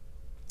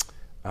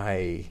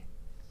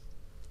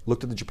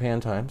looked at the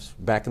Japan Times.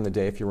 Back in the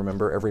day, if you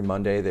remember, every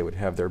Monday they would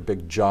have their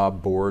big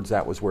job boards.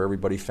 That was where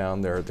everybody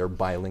found their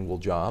bilingual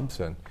jobs.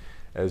 And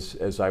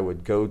as I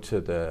would go to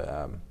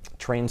the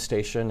train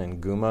station in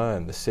Gunma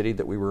and the city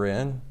that we were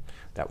in,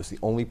 that was the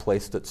only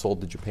place that sold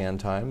the Japan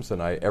Times,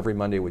 and I every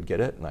Monday would get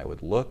it, and I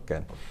would look,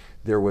 and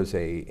there was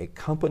a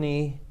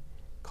company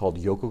called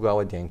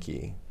Yokogawa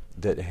Denki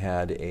that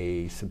had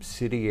a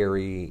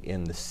subsidiary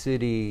in the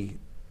city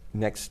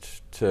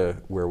next to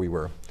where we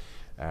were.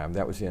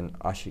 That was in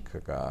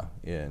Ashikaga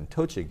in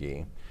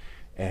Tochigi,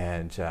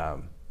 and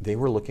they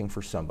were looking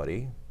for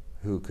somebody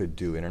who could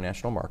do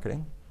international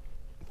marketing,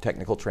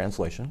 technical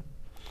translation,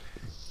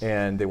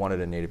 and they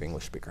wanted a native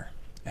English speaker.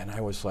 And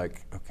I was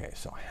like, okay,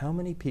 so how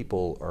many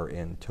people are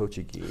in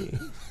Tochigi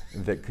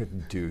that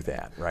could do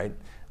that, right?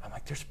 I'm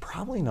like, there's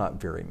probably not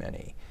very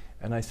many.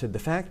 And I said, the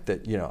fact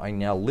that I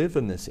now live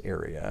in this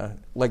area,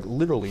 like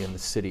literally in the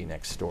city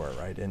next door,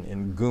 right,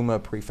 in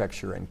Gunma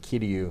Prefecture and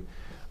Kiryu,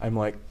 I'm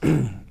like,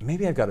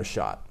 maybe I've got a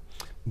shot.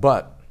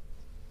 But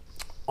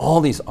all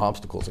these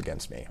obstacles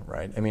against me,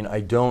 right? I mean,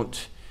 I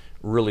don't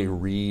really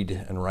read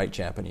and write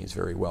Japanese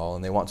very well,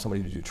 and they want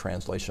somebody to do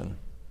translation.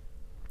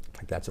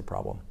 Like, that's a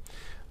problem.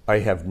 I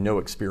have no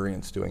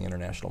experience doing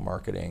international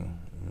marketing.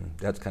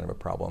 That's kind of a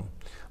problem.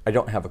 I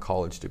don't have a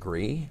college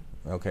degree.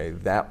 Okay,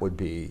 that would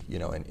be,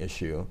 an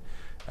issue.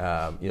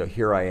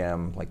 Here I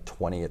am, like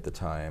 20 at the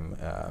time.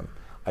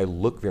 I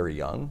look very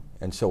young,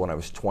 and so when I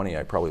was 20,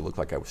 I probably looked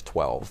like I was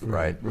 12,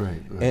 right?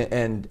 Right.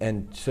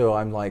 And so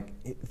I'm like,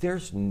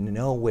 there's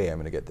no way I'm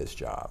going to get this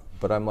job.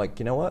 But I'm like,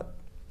 you know what?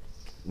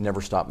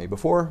 Never stopped me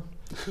before.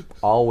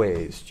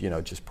 Always,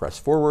 just press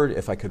forward.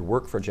 If I could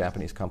work for a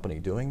Japanese company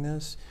doing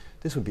this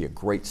would be a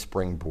great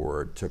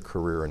springboard to a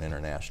career in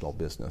international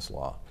business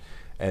law.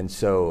 And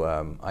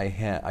so I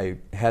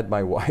had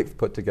my wife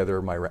put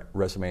together my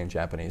resume in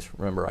Japanese.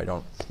 Remember, I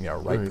don't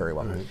write very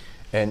well. Right.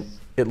 And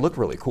it looked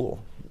really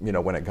cool,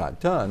 when it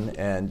got done.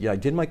 And I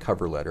did my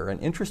cover letter.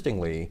 And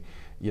interestingly,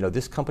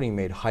 this company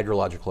made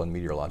hydrological and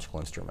meteorological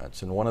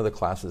instruments. And one of the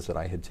classes that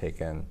I had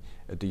taken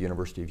at the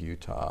University of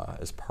Utah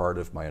as part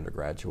of my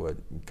undergraduate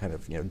kind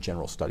of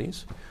general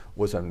studies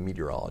was a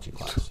meteorology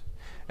class.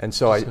 And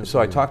so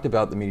I talked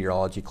about the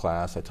meteorology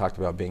class. I talked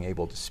about being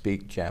able to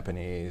speak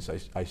Japanese.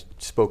 I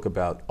spoke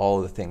about all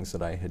of the things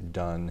that I had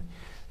done,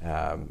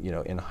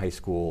 in high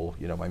school,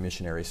 my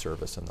missionary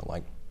service and the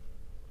like.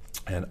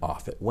 And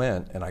off it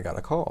went, and I got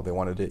a call. They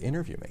wanted to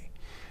interview me.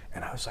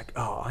 And I was like,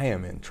 oh, I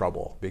am in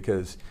trouble,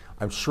 because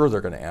I'm sure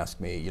they're going to ask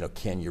me,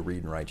 can you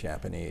read and write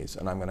Japanese?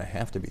 And I'm going to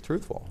have to be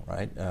truthful,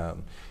 right?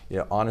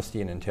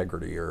 Honesty and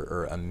integrity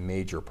are a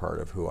major part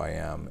of who I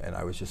am. And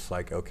I was just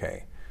like,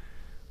 okay,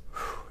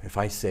 if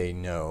I say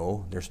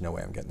no, there's no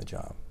way I'm getting the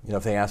job.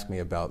 If they ask me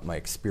about my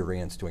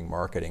experience doing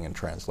marketing and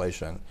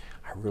translation,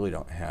 I really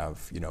don't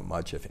have,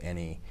 much, if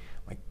any.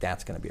 Like,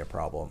 that's going to be a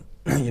problem.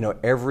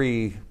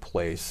 Every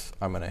place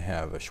I'm going to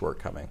have a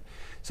shortcoming.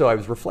 So I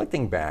was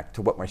reflecting back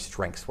to what my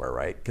strengths were,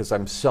 right? Because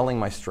I'm selling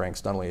my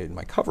strengths not only in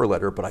my cover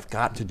letter, but I've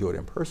got to do it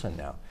in person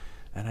now.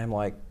 And I'm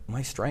like,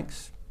 my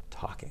strengths?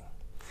 Talking.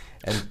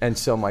 And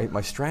so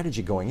my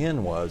strategy going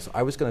in was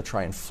I was going to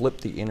try and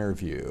flip the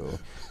interview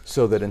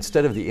so that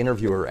instead of the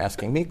interviewer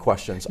asking me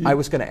questions, I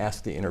was going to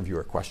ask the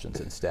interviewer questions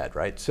instead,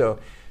 right? So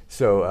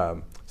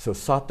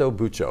Sato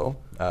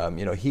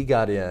Bucho, he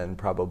got in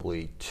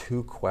probably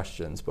 2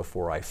 questions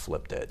before I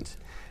flipped it.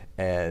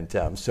 And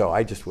so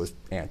I just was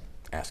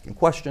asking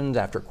questions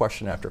after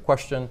question after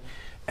question.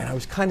 And I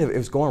was it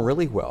was going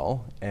really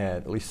well,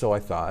 and at least so I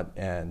thought.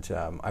 And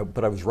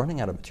but I was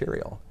running out of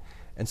material.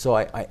 And so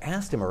I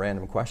asked him a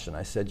random question.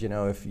 I said,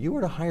 if you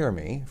were to hire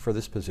me for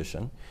this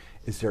position,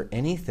 is there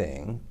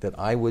anything that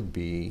I would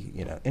be,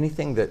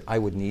 anything that I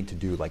would need to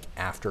do like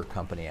after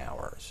company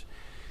hours?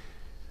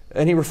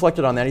 And he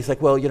reflected on that. He's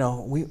like, well,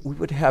 we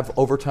would have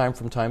overtime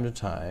from time to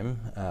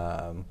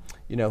time.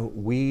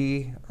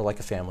 We are like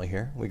a family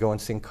here. We go and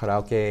sing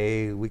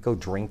karaoke. We go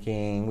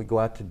drinking. We go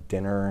out to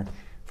dinner.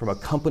 From a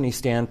company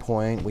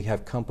standpoint, we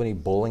have company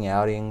bowling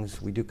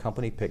outings. We do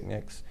company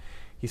picnics.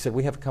 He said,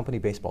 we have a company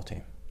baseball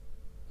team.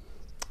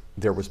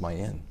 There was my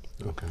in.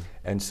 Okay.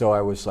 And so I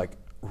was like,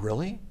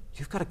 really?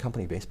 You've got a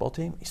company baseball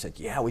team? He said,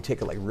 yeah, we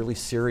take it like really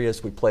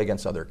serious. We play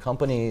against other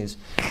companies.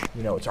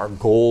 It's our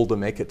goal to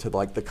make it to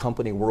like the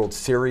company World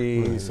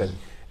Series. Mm-hmm.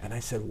 And I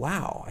said,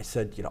 wow. I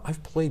said,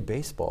 I've played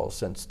baseball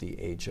since the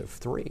age of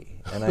 3.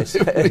 And I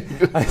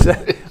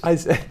said,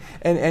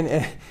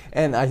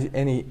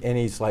 and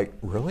he's like,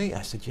 really?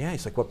 I said, yeah.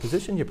 He's like, what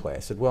position do you play? I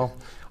said, well,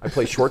 I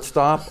play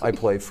shortstop. I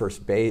play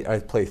first base. I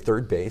play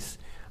third base.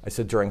 I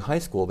said, during high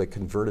school, they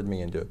converted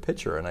me into a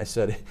pitcher. And I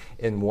said,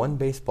 in one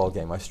baseball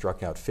game, I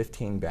struck out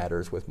 15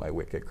 batters with my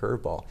wicked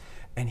curveball.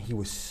 And he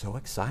was so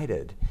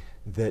excited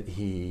that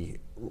he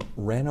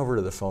ran over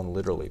to the phone,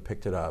 literally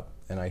picked it up.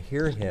 And I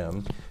hear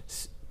him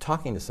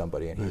talking to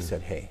somebody. And he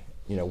said, hey,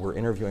 we're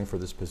interviewing for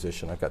this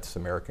position. I've got this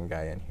American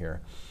guy in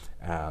here.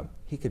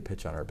 He could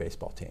pitch on our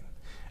baseball team.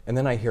 And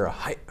then I hear a,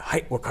 hai,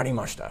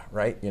 wakarimashita,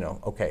 right?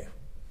 Okay,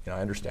 I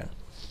understand.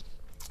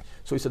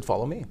 So he said,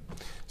 follow me.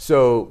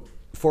 So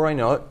before I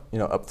know it,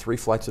 up 3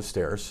 flights of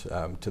stairs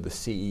to the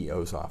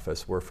CEO's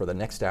office, where for the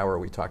next hour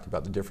we talked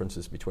about the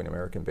differences between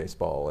American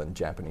baseball and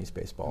Japanese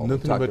baseball.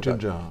 Nothing about your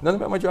job. Nothing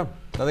about my job.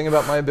 Nothing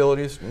about my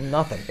abilities.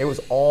 Nothing. It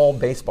was all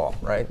baseball,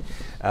 right?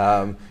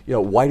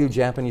 Why do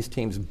Japanese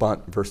teams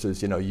bunt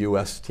versus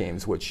U.S.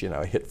 teams which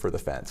hit for the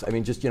fence? I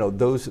mean, just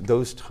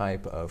those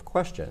type of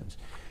questions.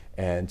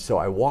 And so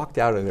I walked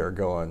out of there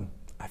going,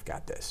 I've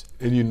got this.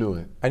 And you knew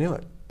it. I knew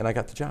it. And I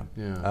got the job.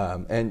 Yeah.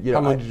 How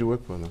long did you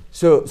work for them?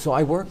 So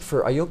I worked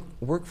for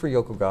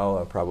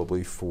Yokogawa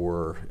probably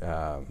for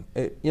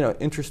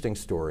interesting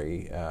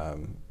story.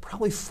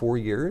 Probably 4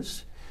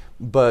 years,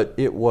 but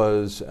it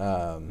was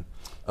a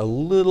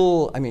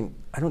little. I mean,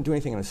 I don't do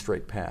anything in a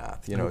straight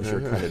path. As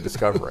you're kind of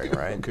discovering,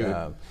 right?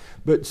 Okay.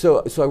 But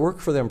so I worked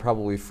for them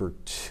probably for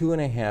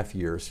 2.5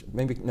 years,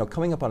 maybe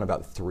coming up on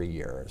about 3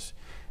 years,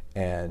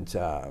 and.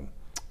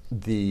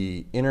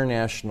 The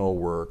international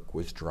work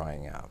was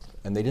drying out,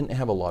 and they didn't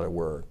have a lot of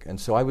work. And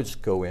so I would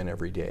just go in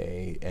every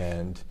day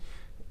and,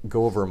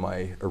 go over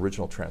my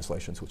original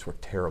translations, which were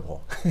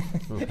terrible,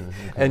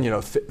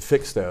 and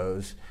fix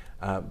those.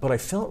 But I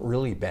felt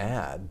really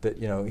bad that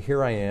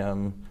here I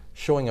am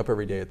showing up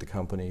every day at the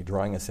company,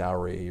 drawing a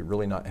salary,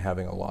 really not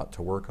having a lot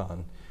to work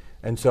on.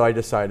 And so I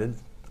decided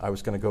I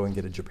was going to go and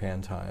get a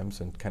Japan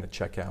Times and kind of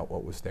check out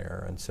what was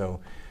there. And so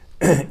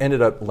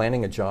ended up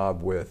landing a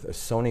job with a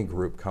Sony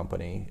Group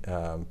company,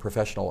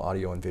 professional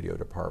audio and video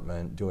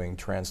department, doing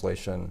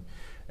translation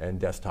and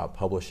desktop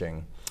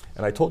publishing.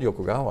 And I told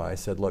Yokogawa, I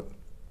said, look,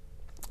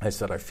 I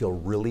feel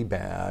really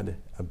bad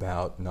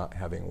about not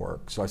having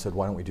work. So I said,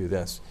 why don't we do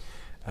this?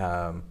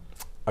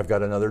 I've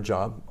got another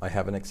job. I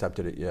haven't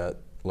accepted it yet.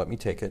 Let me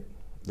take it.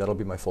 That'll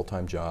be my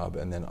full-time job.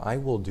 And then I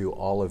will do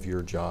all of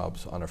your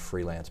jobs on a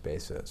freelance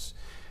basis.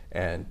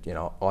 And,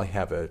 I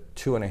have a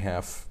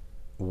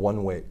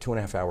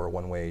 2.5 hour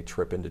one-way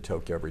trip into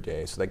Tokyo every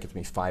day. So that gives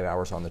me 5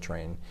 hours on the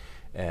train.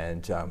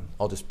 And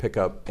I'll just pick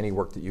up any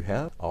work that you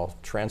have. I'll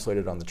translate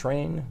it on the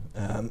train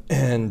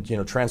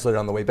and translate it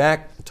on the way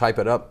back, type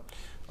it up.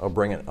 I'll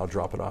bring it, I'll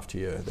drop it off to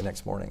you the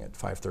next morning at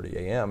 5:30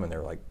 a.m. And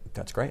they're like,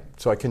 that's great.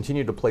 So I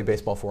continued to play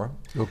baseball for them.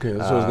 Okay,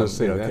 that's what I was going to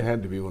say. That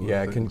had to be one of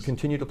the things.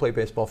 Continued to play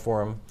baseball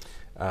for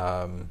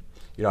them.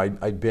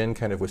 I'd been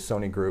kind of with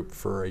Sony Group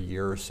for a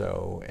year or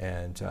so,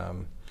 and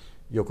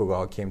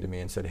Yokogawa came to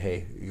me and said,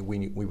 hey,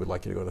 we would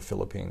like you to go to the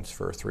Philippines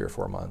for 3 or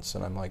 4 months.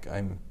 And I'm like,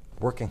 I'm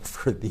working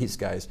for these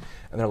guys.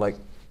 And they're like,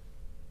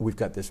 we've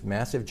got this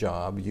massive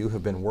job. You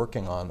have been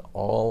working on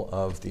all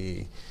of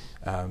the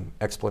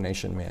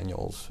explanation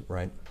manuals,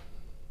 right?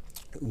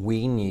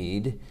 We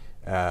need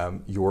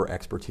your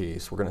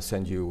expertise. We're going to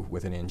send you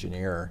with an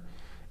engineer.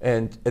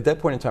 And at that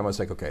point in time, I was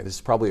like, okay, this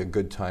is probably a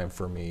good time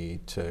for me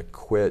to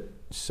quit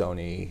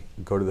Sony,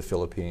 go to the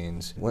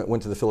Philippines.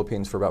 Went to the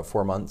Philippines for about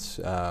 4 months,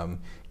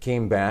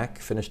 came back,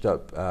 finished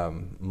up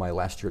my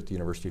last year at the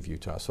University of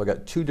Utah. So I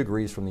got 2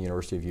 degrees from the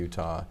University of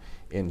Utah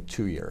in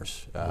 2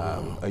 years.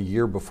 Wow. A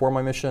year before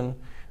my mission,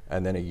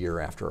 and then a year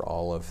after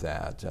all of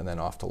that, and then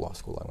off to law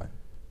school I went.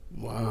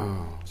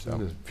 Wow,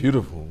 that is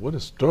beautiful. What a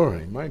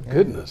story! My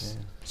goodness.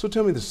 Yeah. So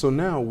tell me this. So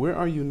now, where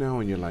are you now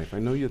in your life? I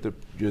know you're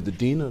the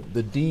dean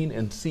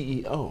and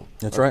CEO.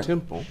 That's of right.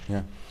 Temple.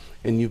 Yeah.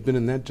 And you've been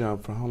in that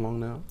job for how long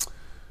now?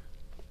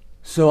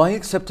 So I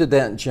accepted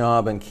that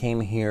job and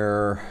came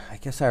here. I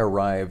guess I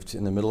arrived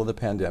in the middle of the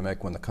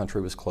pandemic when the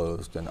country was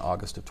closed in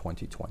August of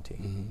 2020.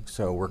 Mm-hmm.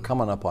 So we're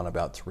coming up on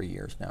about 3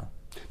 years now.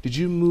 Did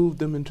you move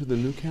them into the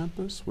new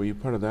campus? Were you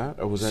part of that,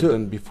 or was that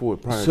done before?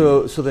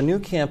 So the new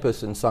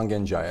campus in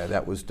Sangenjaya,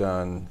 that was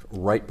done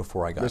right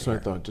before I got here. That's what I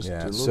thought. Just a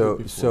little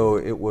bit before. So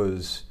it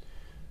was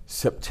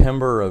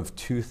September of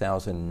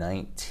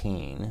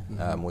 2019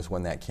 was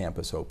when that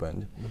campus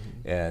opened,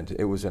 and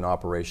it was in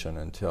operation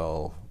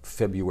until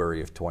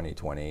February of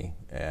 2020,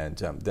 and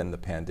then the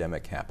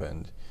pandemic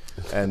happened,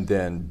 and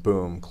then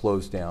boom,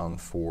 closed down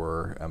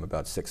for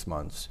about 6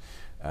 months.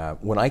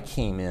 When I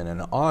came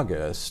in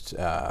August,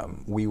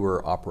 we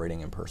were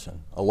operating in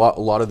person. A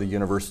lot of the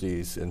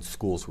universities and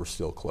schools were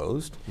still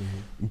closed,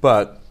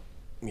 but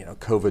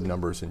COVID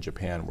numbers in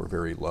Japan were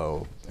very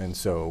low, and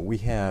so we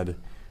had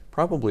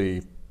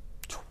probably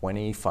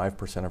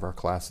 25% of our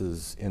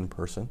classes in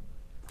person,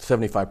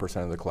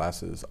 75% of the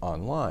classes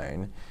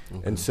online,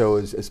 and so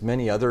as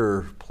many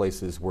other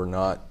places were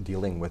not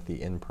dealing with the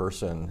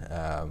in-person,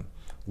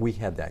 we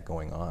had that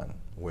going on,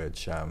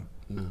 which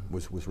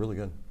was really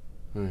good.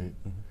 Right.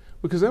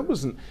 Because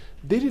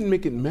they didn't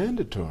make it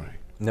mandatory.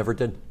 Never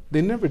did.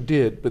 They never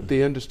did, but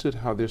they understood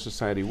how their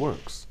society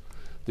works.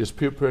 There's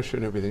peer pressure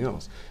and everything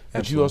else.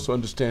 But you also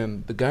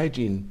understand the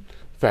gaijin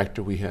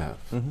factor we have.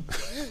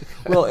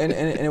 Well, and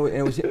it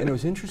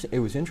was interesting. It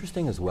was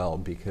interesting as well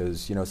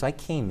because as I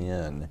came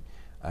in,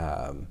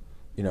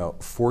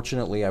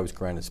 fortunately I was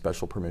granted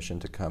special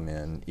permission to come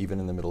in even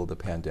in the middle of the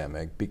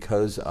pandemic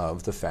because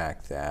of the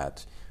fact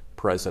that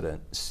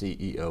President,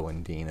 CEO,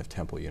 and Dean of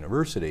Temple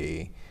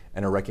University,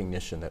 and a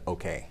recognition that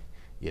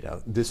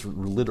this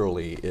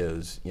literally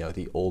is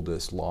the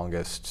oldest,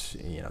 longest,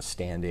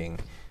 standing,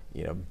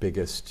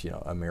 biggest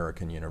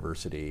American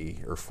university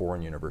or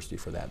foreign university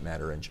for that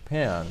matter in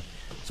Japan.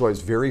 So I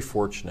was very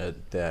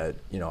fortunate that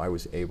I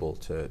was able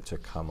to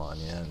come on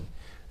in,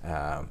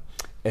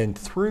 and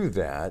through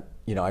that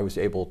I was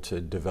able to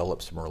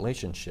develop some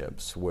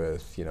relationships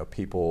with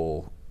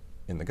people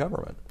in the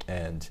government.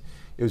 And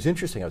it was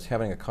interesting. I was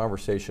having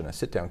a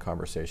sit-down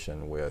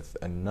conversation with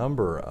a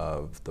number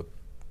of the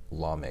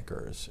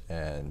lawmakers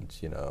and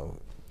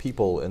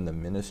people in the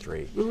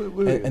ministry,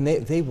 and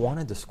they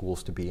wanted the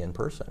schools to be in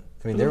person.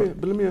 I mean,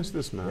 but let me ask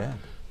this now. Yeah.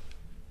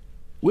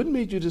 What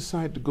made you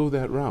decide to go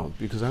that route?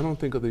 Because I don't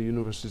think other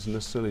universities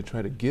necessarily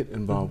try to get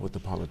involved with the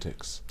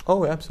politics.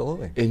 Oh,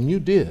 absolutely. And you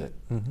did.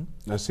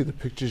 I see the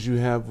pictures you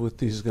have with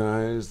these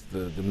guys,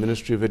 the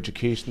Ministry of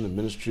Education, the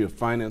Ministry of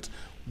Finance.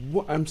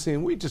 I'm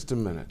saying, wait just a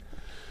minute.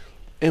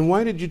 And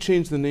why did you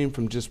change the name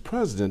from just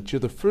president?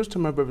 You're the first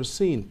time I've ever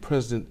seen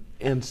president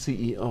and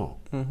CEO.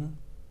 Who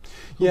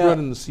brought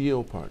in the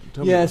CEO part?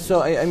 Tell me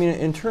so I mean,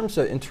 in terms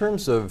of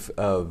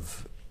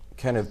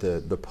kind of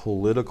the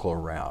political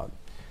route,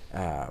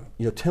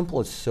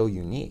 Temple is so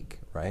unique,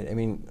 right? I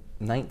mean,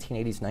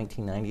 1980s,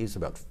 1990s,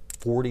 about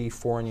 40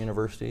 foreign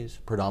universities,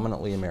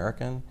 predominantly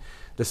American,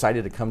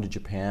 decided to come to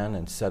Japan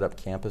and set up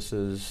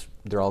campuses.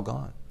 They're all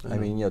gone. I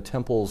mean,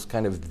 Temple's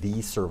kind of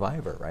the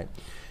survivor, right?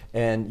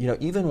 And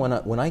even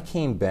when I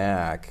came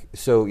back,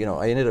 so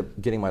I ended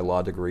up getting my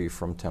law degree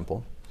from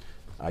Temple.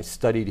 I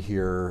studied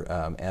here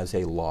as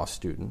a law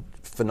student.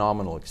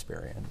 Phenomenal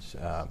experience,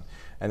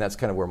 and that's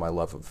kind of where my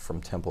love from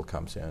Temple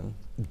comes in.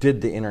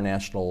 Did the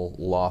international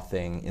law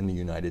thing in the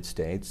United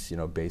States,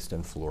 based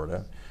in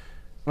Florida,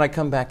 and I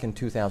come back in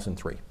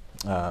 2003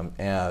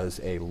 as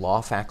a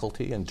law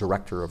faculty and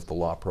director of the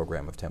law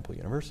program of Temple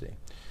University.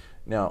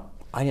 Now,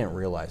 I didn't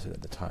realize it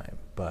at the time,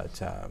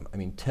 but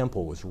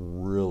Temple was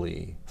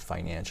really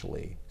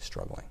financially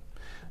struggling.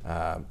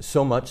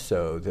 So much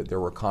so that there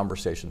were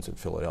conversations in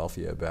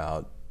Philadelphia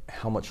about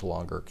how much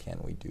longer can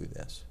we do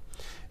this?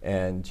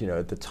 And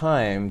at the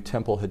time,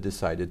 Temple had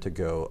decided to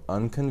go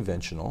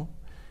unconventional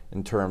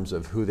in terms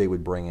of who they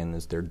would bring in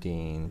as their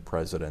dean,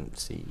 president,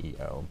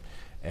 CEO,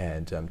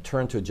 and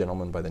turned to a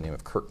gentleman by the name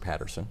of Kirk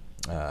Patterson.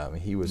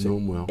 He was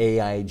an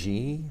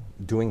AIG,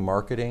 doing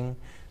marketing,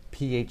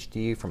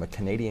 PhD from a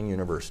Canadian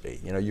university.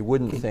 You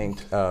wouldn't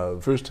think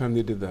of first time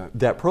they did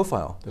that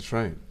profile. That's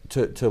right.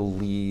 To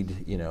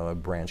lead, a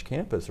branch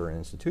campus or an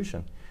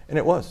institution, and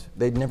it was.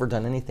 They'd never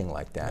done anything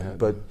like that. Yeah.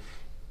 But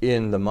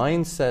in the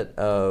mindset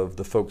of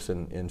the folks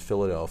in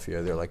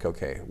Philadelphia, they're like,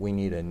 okay, we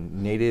need a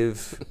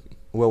native.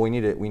 Well, we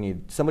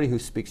need somebody who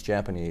speaks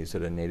Japanese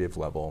at a native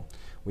level.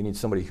 We need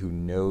somebody who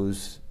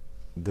knows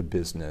the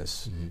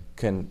business,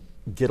 can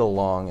get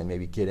along and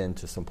maybe get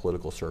into some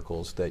political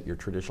circles that your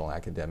traditional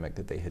academic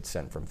that they had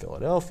sent from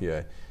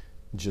Philadelphia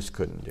just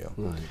couldn't do.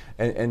 Right.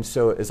 And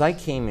so as I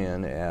came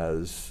in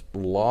as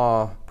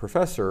law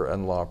professor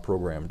and law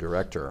program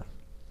director,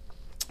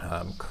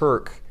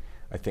 Kirk,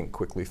 I think,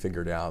 quickly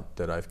figured out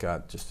that I've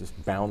got just this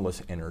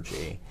boundless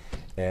energy.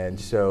 And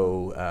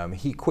so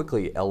he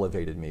quickly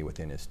elevated me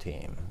within his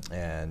team.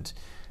 And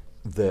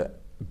the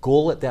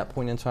goal at that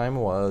point in time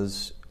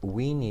was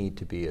we need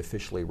to be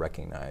officially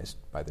recognized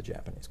by the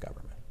Japanese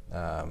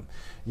government.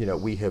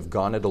 We have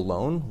gone it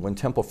alone. When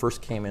Temple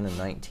first came in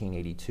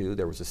 1982,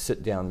 there was a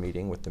sit-down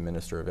meeting with the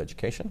Minister of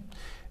Education,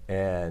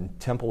 and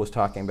Temple was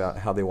talking about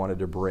how they wanted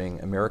to bring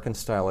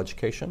American-style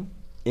education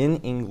in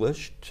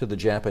English to the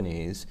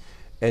Japanese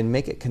and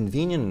make it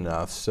convenient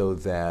enough so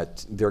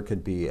that there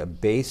could be a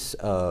base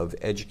of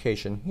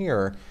education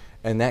here,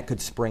 and that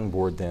could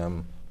springboard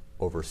them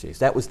overseas.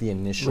 That was the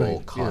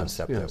initial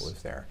concept that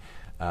was there.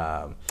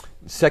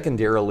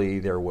 Secondarily,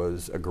 there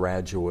was a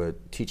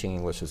graduate teaching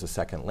English as a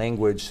second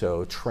language,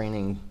 so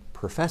training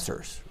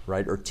professors,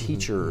 right, or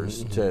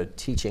teachers to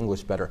teach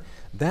English better.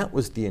 That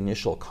was the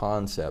initial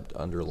concept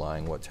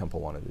underlying what Temple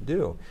wanted to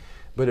do.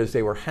 But as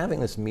they were having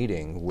this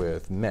meeting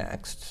with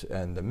MEXT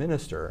and the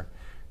minister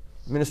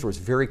was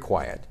very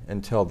quiet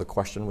until the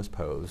question was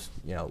posed,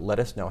 let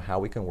us know how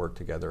we can work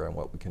together and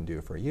what we can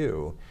do for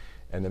you.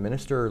 And the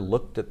minister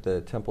looked at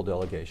the Temple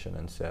delegation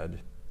and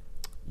said,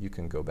 you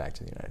can go back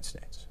to the United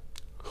States.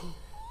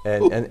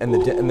 And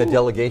the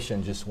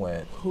delegation just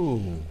went,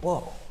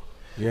 whoa.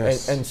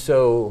 Yes. And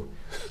so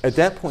at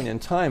that point in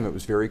time, it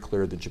was very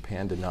clear that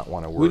Japan did not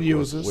want to work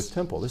with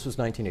Temple. This was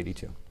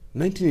 1982. In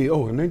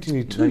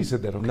 1982 he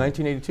said that, okay.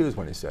 1982 is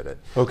when he said it.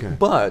 Okay.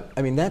 But,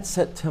 that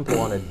set Temple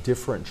on a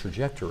different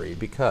trajectory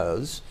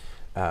because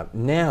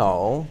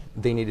now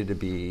they needed to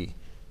be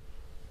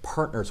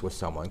partners with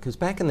someone, because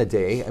back in the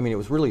day, it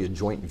was really a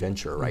joint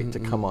venture, right, to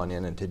come on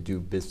in and to do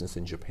business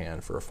in Japan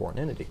for a foreign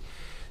entity.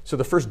 So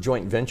the first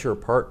joint venture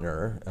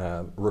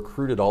partner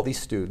recruited all these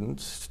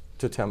students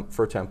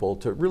for Temple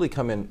to really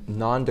come in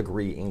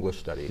non-degree English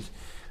studies,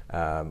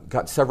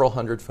 got several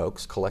hundred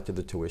folks, collected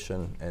the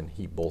tuition, and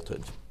he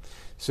bolted.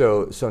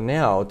 So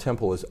now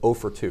Temple is 0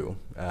 for 2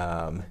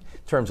 in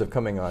terms of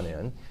coming on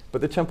in,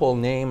 but the Temple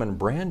name and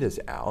brand is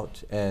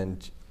out,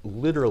 and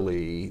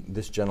literally,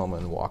 this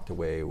gentleman walked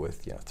away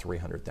with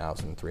 $300,000,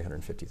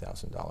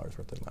 $350,000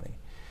 worth of money,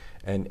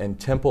 and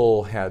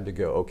Temple had to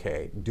go.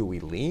 Okay, do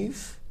we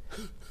leave,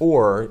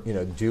 or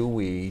do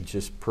we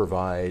just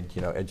provide?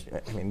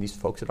 These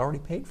folks had already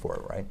paid for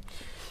it, right?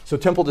 So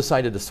Temple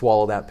decided to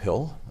swallow that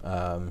pill.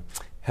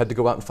 Had to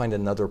go out and find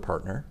another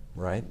partner,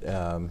 right?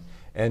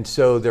 And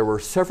so there were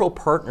several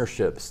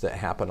partnerships that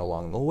happened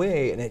along the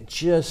way, and it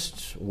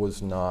just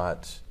was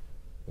not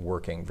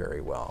working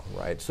very well,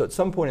 right? So at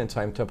some point in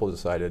time, Temple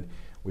decided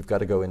we've got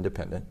to go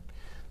independent.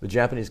 The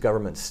Japanese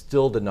government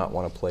still did not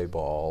want to play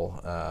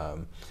ball,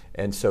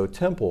 and so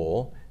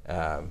Temple,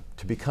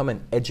 to become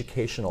an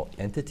educational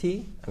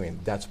entity,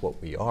 that's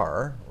what we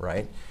are,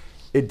 right?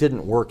 It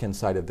didn't work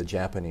inside of the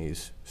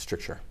Japanese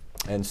stricture.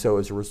 And so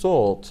as a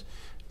result,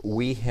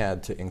 we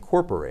had to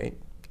incorporate.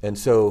 And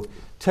so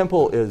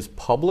Temple is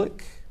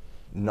public,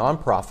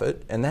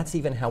 nonprofit, and that's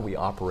even how we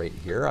operate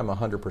here. I'm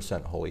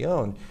 100% wholly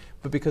owned.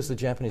 But because the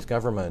Japanese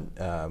government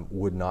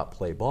would not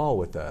play ball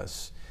with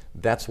us,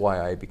 that's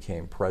why I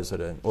became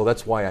president. Well,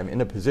 that's why I'm in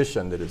a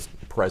position that is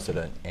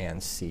president and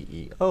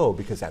CEO,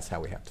 because that's how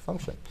we have to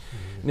function.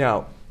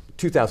 Now,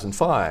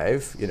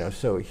 2005,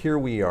 so here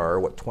we are,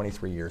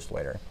 23 years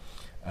later.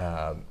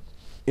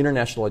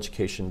 International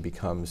education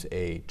becomes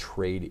a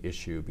trade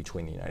issue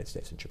between the United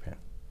States and Japan.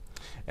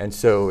 And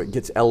so it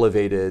gets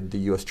elevated. The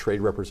U.S. Trade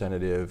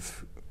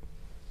Representative,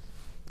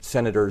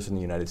 senators in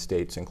the United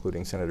States,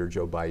 including Senator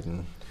Joe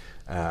Biden.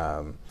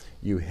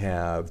 You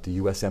have the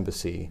U.S.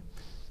 Embassy.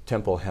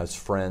 Temple has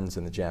friends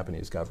in the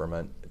Japanese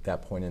government at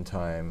that point in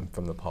time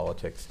from the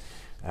politics.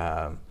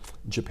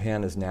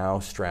 Japan is now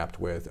strapped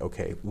with,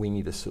 okay, we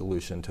need a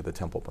solution to the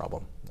Temple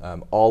problem.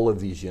 All of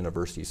these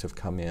universities have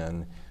come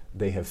in.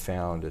 They have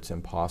found it's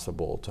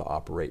impossible to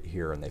operate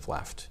here, and they've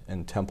left.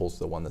 And Temple's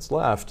the one that's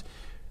left.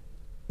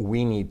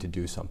 We need to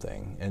do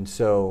something. And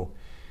so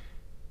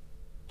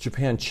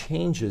Japan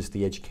changes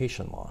the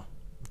education law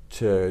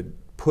to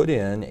put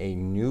in a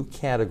new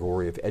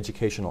category of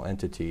educational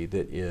entity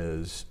that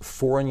is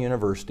foreign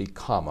university,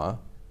 comma,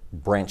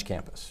 branch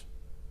campus.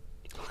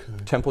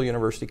 Okay. Temple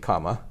University,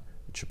 comma,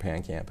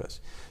 Japan campus.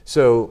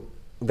 So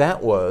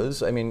that was,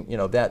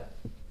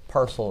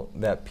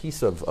 that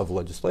piece of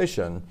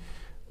legislation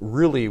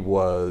really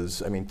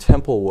was,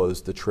 Temple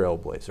was the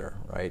trailblazer,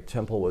 right?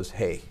 Temple was,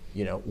 hey,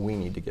 we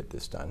need to get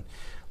this done.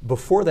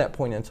 Before that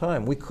point in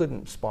time, we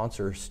couldn't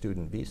sponsor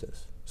student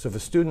visas. So if a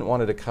student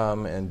wanted to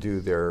come and do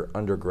their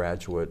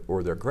undergraduate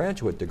or their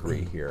graduate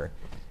degree here,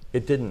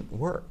 it didn't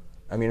work.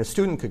 A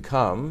student could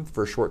come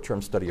for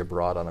short-term study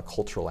abroad on a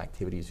cultural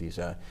activities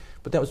visa,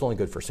 but that was only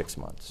good for 6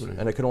 months, right.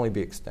 And it could only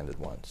be extended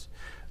once.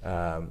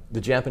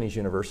 The Japanese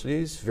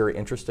universities, very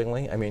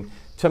interestingly,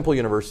 Temple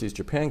University's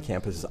Japan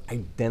campus is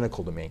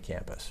identical to main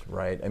campus,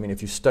 right?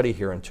 If you study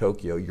here in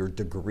Tokyo, your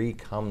degree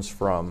comes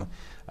from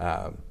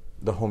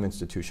the home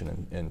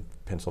institution in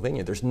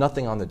Pennsylvania. There's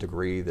nothing on the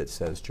degree that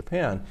says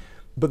Japan,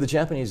 but the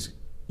Japanese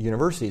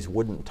universities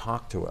wouldn't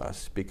talk to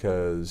us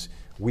because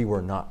we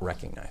were not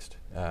recognized.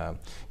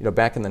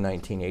 Back in the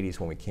 1980s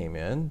when we came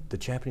in, the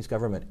Japanese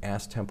government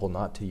asked Temple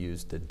not to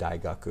use the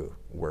daigaku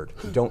word.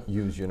 Don't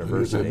use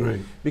university,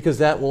 right. Because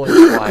that will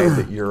imply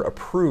that you're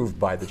approved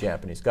by the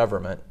Japanese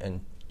government,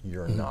 and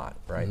you're not,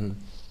 right?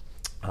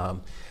 Mm-hmm.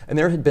 And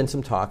there had been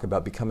some talk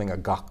about becoming a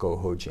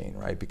gakko hojin,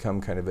 right?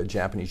 Become kind of a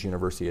Japanese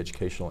university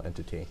educational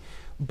entity.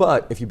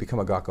 But if you become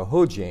a gakko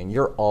hojin,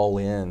 you're all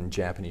in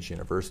Japanese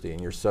university, and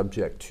you're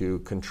subject to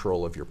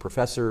control of your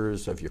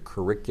professors, of your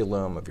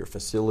curriculum, of your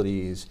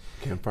facilities.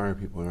 Can't fire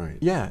people, right?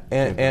 Yeah,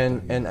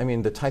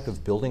 and the type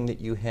of building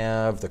that you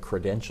have, the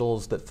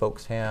credentials that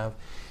folks have.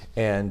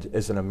 And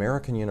as an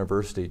American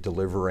university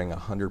delivering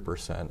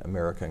 100%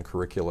 American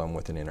curriculum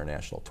with an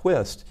international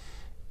twist,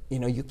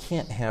 you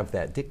can't have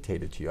that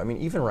dictated to you.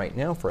 Even right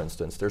now, for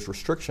instance, there's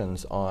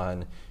restrictions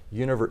on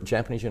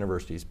Japanese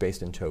universities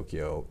based in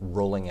Tokyo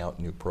rolling out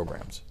new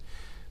programs.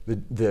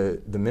 The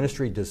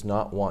ministry does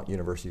not want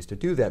universities to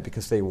do that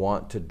because they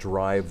want to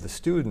drive the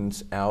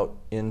students out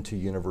into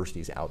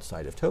universities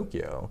outside of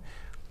Tokyo.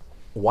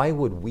 Why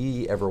would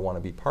we ever want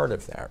to be part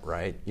of that,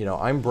 right?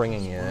 I'm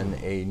bringing in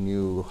a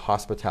new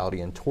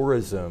hospitality and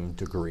tourism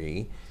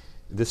degree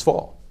this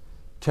fall.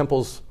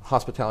 Temple's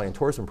hospitality and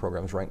tourism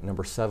program is ranked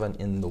number 7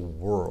 in the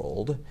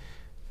world,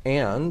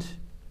 and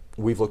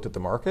we've looked at the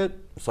market.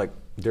 It's like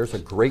there's a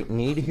great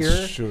need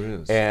here. Sure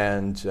is.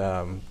 And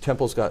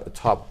Temple's got a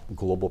top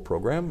global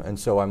program, and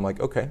so I'm like,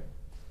 okay,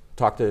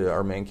 talk to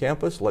our main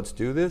campus. Let's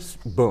do this.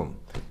 Boom,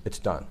 it's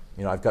done.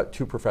 I've got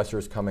 2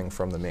 professors coming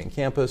from the main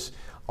campus.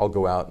 I'll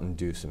go out and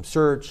do some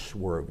search.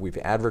 We've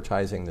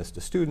advertising this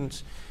to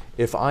students.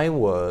 If I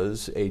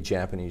was a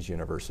Japanese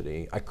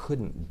university, I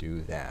couldn't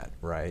do that,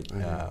 right?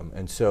 Mm-hmm.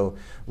 And so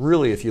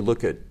really, if you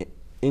look at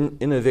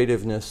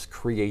innovativeness,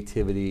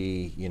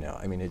 creativity,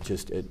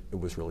 it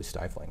was really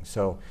stifling.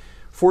 So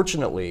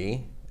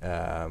fortunately,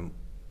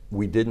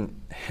 we didn't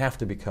have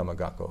to become a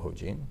gakko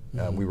hojin.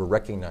 Mm-hmm. We were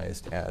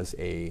recognized as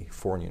a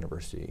foreign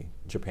university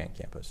Japan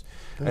campus.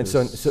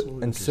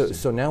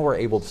 So now we're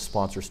able to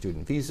sponsor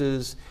student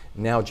visas.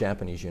 Now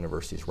Japanese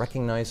universities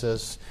recognize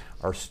us.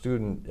 Our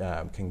student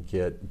can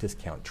get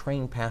discount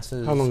train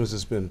passes. How long has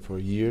this been? For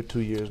a year, 2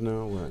 years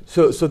now? What?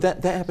 So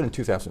that happened in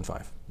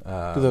 2005.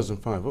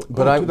 2005.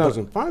 But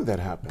 2005 that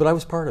happened. But I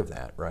was part of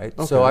that, right?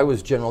 Okay. So I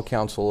was general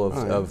counsel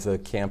of the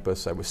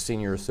campus. I was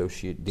senior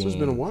associate dean. So it's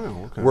been a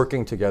while. Okay.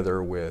 Working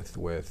together with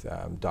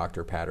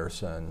Dr.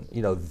 Patterson.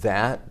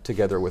 That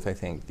together with, I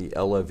think, the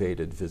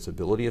elevated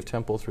visibility of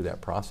Temple through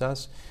that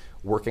process,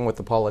 working with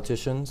the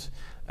politicians,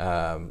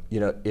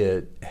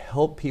 it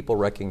helped people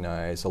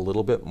recognize a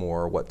little bit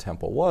more what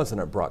Temple was,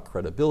 and it brought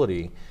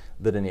credibility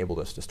that enabled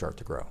us to start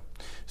to grow.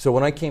 So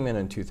when I came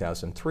in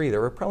 2003,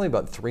 there were probably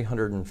about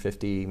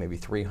 350, maybe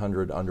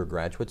 300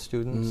 undergraduate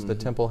students mm-hmm.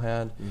 that Temple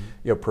had.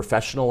 Mm-hmm.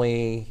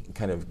 Professionally,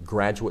 kind of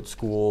graduate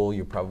school,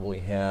 you probably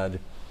had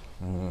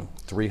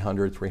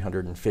 300,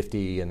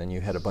 350, and then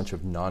you had a bunch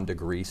of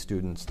non-degree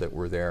students that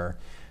were there.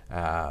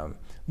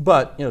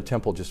 But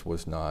Temple just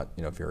was not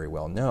very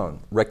well known.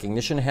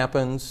 Recognition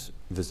happens,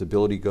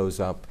 visibility goes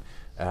up,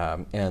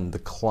 and the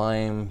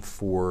climb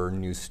for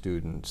new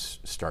students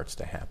starts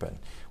to happen.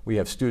 We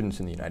have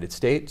students in the United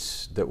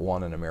States that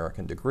want an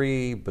American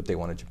degree, but they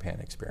want a Japan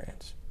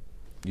experience.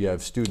 You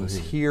have students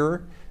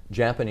here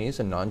Japanese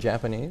and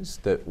non-Japanese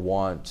that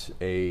want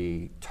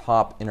a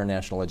top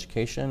international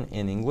education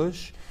in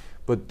English,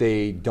 but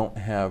they don't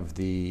have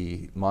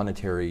the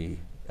monetary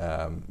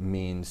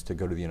means to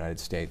go to the United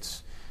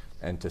States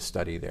and to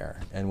study there.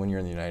 And when you're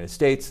in the United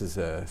States as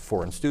a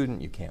foreign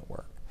student, you can't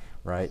work,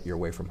 right? You're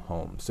away from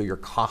home. So your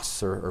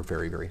costs are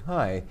very, very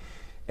high.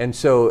 And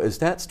so as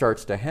that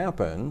starts to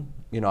happen,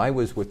 I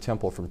was with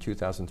Temple from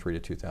 2003 to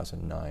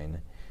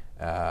 2009.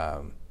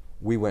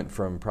 We went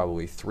from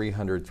probably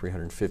 300,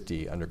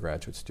 350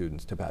 undergraduate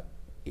students to about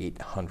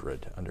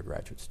 800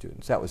 undergraduate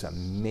students. That was a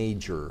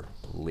major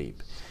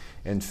leap.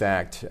 In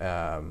fact,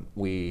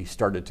 we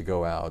started to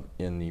go out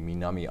in the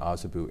Minami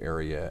Azabu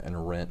area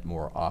and rent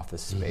more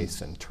office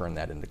space and turn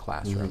that into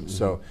classrooms.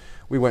 So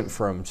we went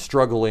from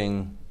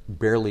struggling,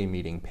 barely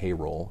meeting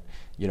payroll,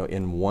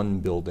 in one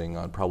building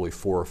on probably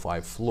 4 or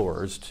 5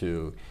 floors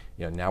to,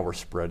 now we're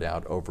spread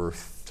out over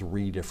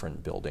 3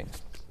 different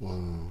buildings.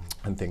 Wow.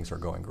 And things are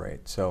going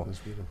great. So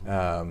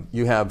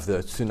you have the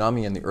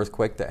tsunami and the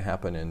earthquake that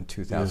happened in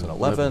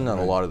 2011, and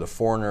a lot of the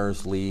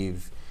foreigners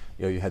leave.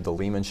 You had the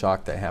Lehman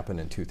shock that happened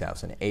in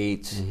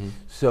 2008.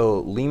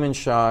 So Lehman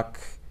shock,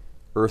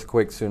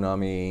 earthquake,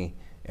 tsunami,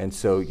 and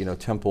so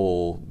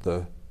Temple,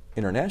 the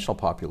international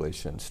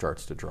population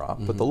starts to drop,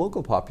 but the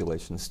local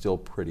population is still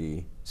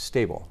pretty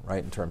stable,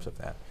 right, in terms of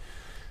that.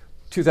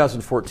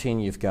 2014,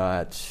 you've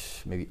got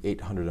maybe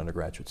 800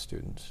 undergraduate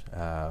students,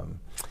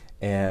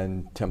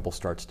 and Temple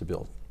starts to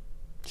build.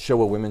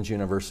 Showa Women's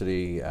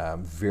University,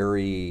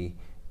 very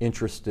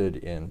interested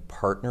in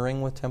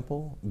partnering with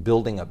Temple,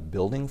 building a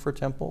building for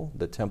Temple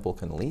that Temple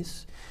can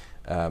lease.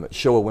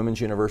 Showa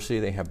Women's University,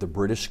 they have the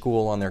British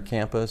School on their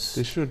campus.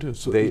 They sure do.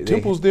 So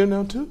Temple's there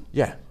now too?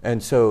 Yeah,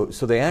 and so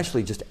they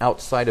actually just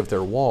outside of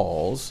their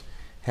walls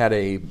had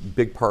a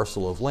big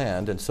parcel of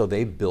land, and so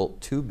they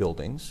built 2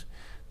 buildings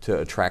to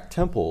attract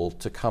Temple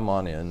to come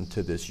on in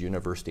to this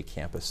university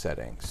campus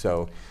setting.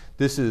 So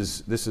this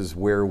is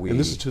where we... And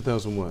this is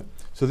 2000 what?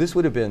 So this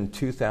would have been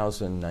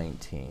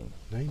 2019.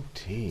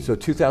 19. So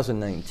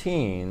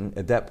 2019,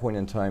 at that point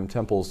in time,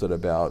 Temple's at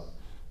about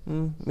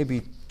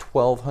maybe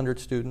 1,200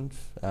 students,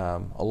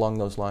 along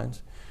those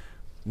lines.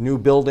 New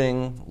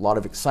building, a lot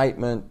of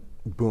excitement.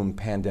 Boom,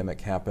 pandemic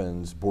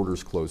happens,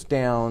 borders close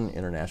down,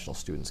 international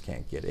students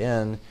can't get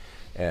in.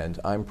 And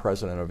I'm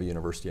president of a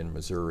university in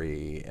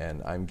Missouri,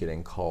 and I'm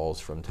getting calls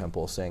from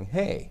Temple saying,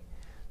 hey,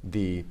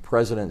 the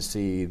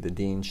presidency, the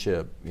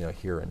deanship,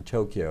 here in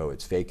Tokyo,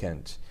 it's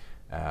vacant.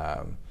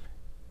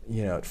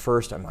 At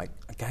first I'm like,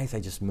 guys, I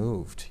just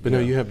moved. But now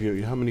you have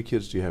how many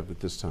kids do you have at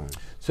this time?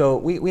 So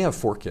we have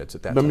 4 kids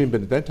at that time.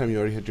 But at that time you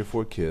already had your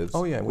 4 kids.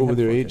 Oh yeah. What were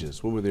their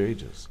ages? What were their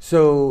ages?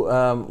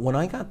 So when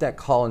I got that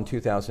call in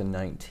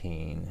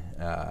 2019,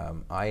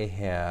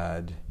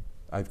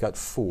 I've got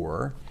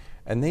 4,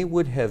 and they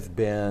would have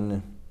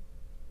been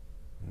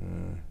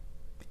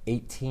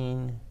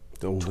 18,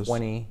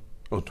 20,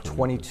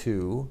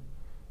 22,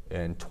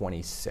 and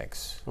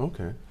 26.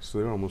 Okay, so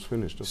they're almost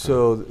finished. Okay.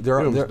 So they're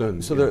almost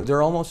done. So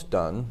they're almost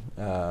done.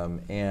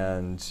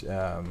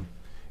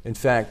 In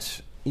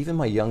fact, even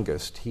my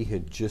youngest, he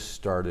had just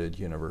started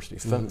university.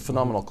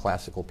 Phenomenal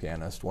classical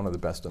pianist, one of the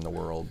best in the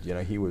world.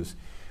 He was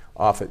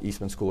off at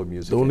Eastman School of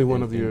Music. The only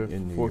one of your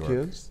in New 4 York.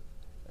 kids?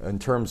 In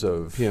terms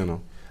of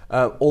piano.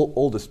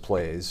 Oldest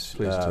plays.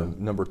 Too.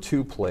 Number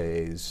 2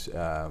 plays,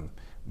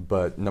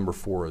 but number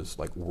 4 is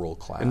like world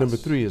class. And number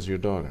 3 is your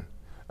daughter.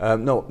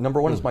 No,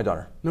 number 1 is my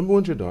daughter. Number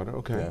 1's your daughter,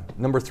 okay. Yeah.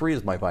 Number 3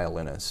 is my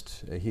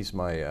violinist. He's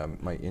my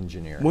my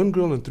engineer. 1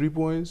 girl and 3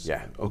 boys?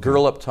 Yeah. Okay.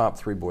 Girl up top,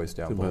 3 boys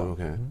down below.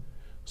 Okay.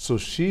 So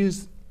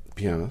she's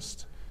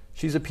pianist.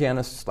 She's a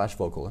pianist /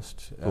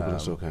 vocalist.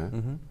 Vocalist, okay.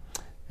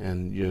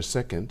 And your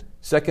second?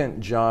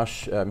 Second,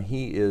 Josh,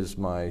 he is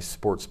my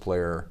sports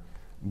player,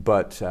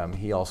 but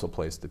he also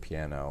plays the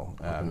piano,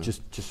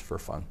 just for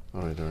fun.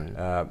 All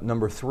right.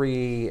 Number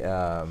 3,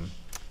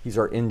 he's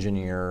our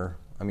engineer.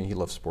 I mean, he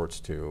loves sports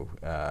too,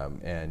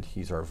 and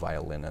he's our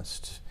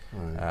violinist.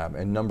 Right.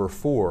 And number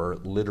 4,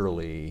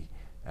 literally,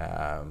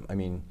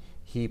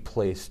 he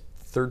placed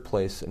 3rd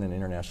place in an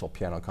international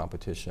piano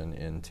competition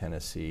in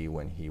Tennessee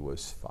when he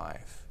was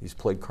 5. He's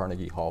played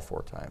Carnegie Hall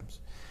 4 times.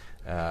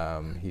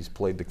 He's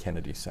played the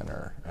Kennedy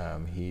Center.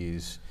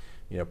 He's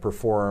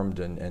performed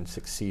and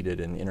succeeded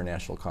in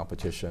international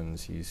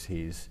competitions.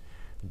 He's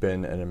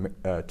been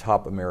a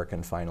top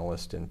American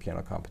finalist in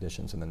piano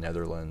competitions in the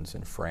Netherlands,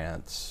 in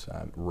France,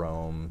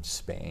 Rome,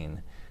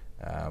 Spain.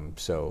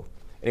 So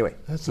anyway,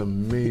 that's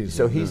amazing.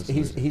 So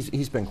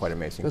he's been quite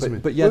amazing.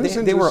 But yeah,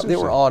 they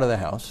were all out of the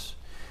house.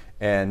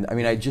 And I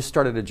mean, I just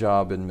started a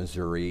job in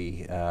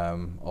Missouri.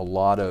 A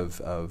lot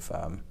of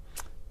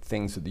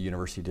things that the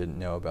university didn't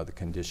know about the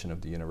condition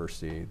of the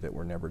university that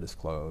were never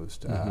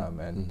disclosed.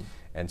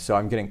 And so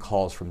I'm getting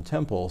calls from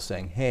Temple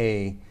saying,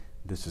 hey,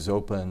 this is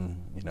open.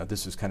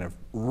 This is kind of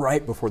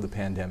right before the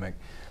pandemic.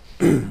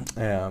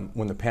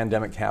 When the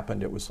pandemic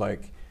happened, it was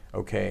like,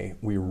 okay,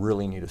 we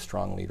really need a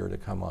strong leader to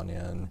come on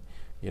in.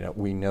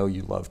 we know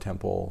you love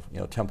Temple.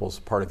 Temple's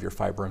part of your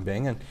fiber and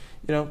being. And,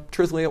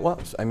 truthfully it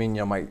was. I mean,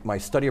 my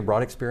study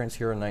abroad experience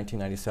here in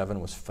 1997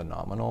 was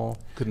phenomenal.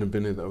 Couldn't have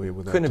been that way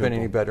without Couldn't have been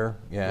Temple. any better.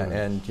 Yeah. Right.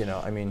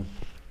 And,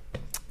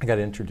 I got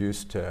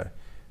introduced to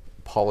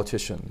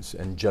politicians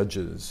and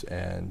judges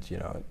and,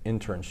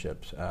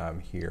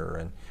 internships here.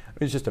 And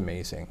it was just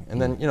amazing.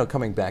 And then,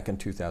 coming back in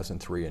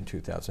 2003 and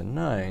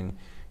 2009,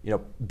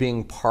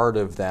 being part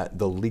of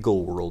the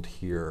legal world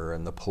here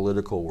and the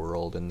political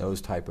world and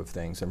those type of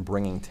things, and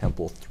bringing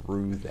Temple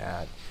through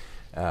that.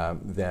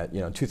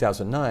 In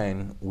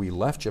 2009, we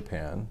left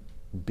Japan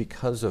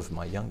because of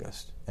my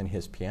youngest and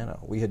his piano.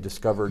 We had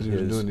discovered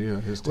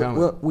his talent.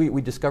 Well,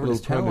 we discovered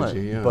his talent,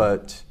 prodigy, yeah.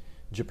 but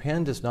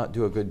Japan does not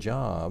do a good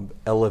job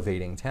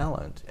elevating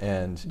talent,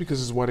 and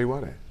because it's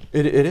ware.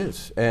 It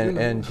is,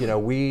 and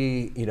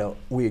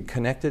we had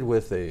connected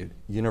with a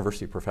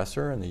university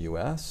professor in the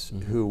U.S.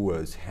 who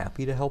was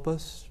happy to help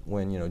us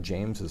when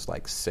James is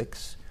like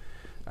 6.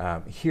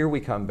 Here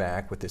we come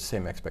back with the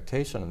same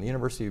expectation, and the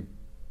university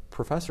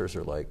professors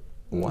are like,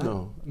 "What?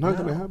 No, not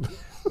going to happen."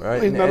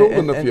 Right? He's not old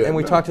enough yet. And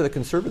we talk to the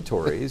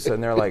conservatories,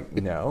 and they're like,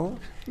 no.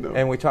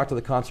 And we talk to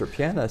the concert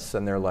pianists,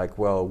 and they're like,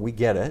 well, we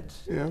get it,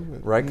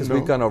 right? Because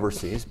we've gone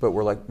overseas, but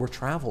we're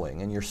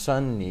traveling, and your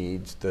son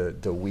needs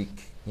the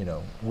week,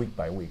 week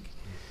by week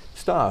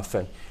stuff.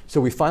 And so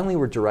we finally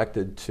were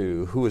directed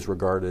to who is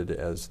regarded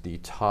as the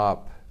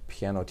top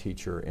piano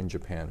teacher in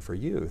Japan for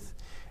youth.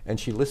 And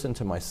she listened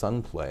to my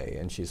son play,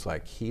 and she's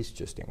like, he's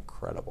just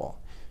incredible.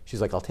 She's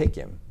like, I'll take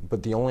him.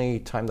 But the only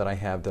time that I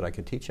have that I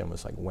could teach him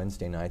was like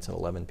Wednesday nights at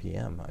 11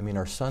 p.m. I mean,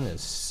 our son is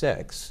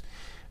 6,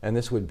 and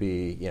this would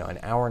be, an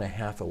hour and a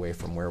half away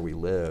from where we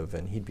live,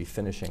 and he'd be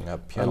finishing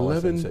up piano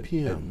lessons at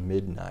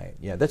midnight.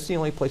 Yeah, that's the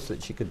only place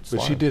that she could slide.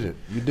 But she did it.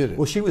 You did it.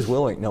 Well, she was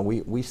willing. No,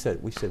 we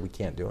said we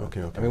can't do it.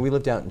 Okay. I mean, we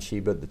lived out in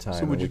Chiba at the time, So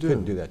and what'd we you do?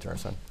 couldn't do that to our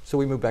son. So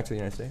we moved back to the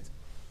United States.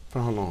 For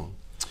how long?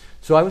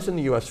 So I was in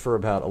the U.S. for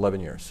about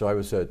 11 years. So I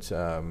was at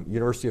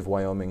University of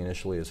Wyoming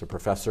initially as a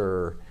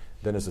professor,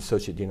 then as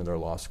associate dean of their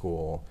law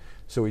school.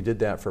 So we did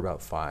that for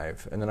about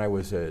 5. And then I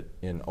was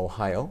in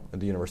Ohio at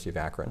the University of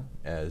Akron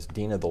as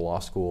dean of the law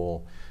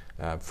school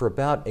for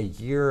about a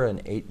year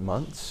and 8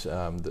 months.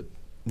 The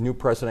new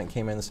president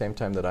came in the same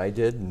time that I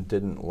did and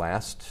didn't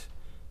last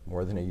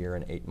more than a year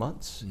and 8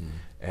 months,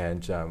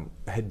 and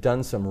had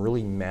done some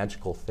really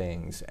magical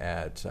things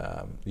at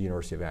the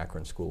University of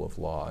Akron School of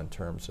Law in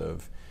terms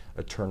of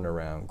a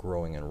turnaround,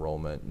 growing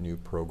enrollment, new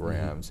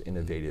programs,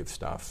 innovative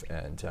stuff.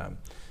 And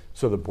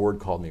so the board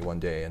called me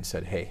one day and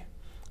said, hey,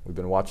 we've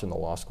been watching the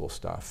law school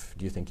stuff.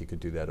 Do you think you could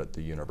do that at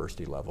the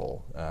university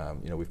level?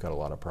 We've got a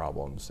lot of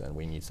problems, and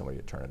we need somebody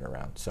to turn it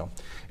around. So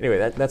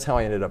anyway, that's how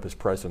I ended up as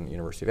president of the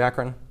University of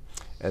Akron.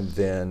 And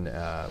then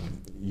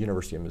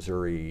University of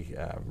Missouri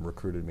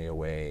recruited me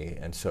away.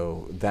 And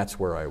so that's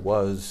where I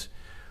was.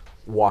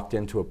 Walked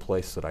into a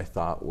place that I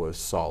thought was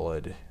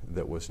solid,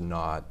 that was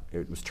not.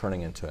 It was turning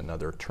into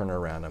another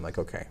turnaround. I'm like,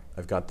 okay,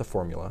 I've got the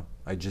formula.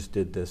 I just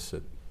did this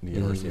at the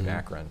University of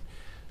Akron.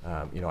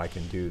 I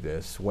can do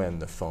this when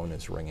the phone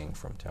is ringing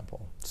from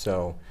Temple.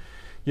 So,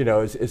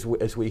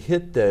 as we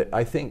hit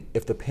I think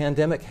if the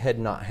pandemic had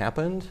not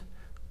happened,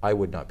 I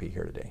would not be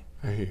here today.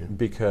 I hear you.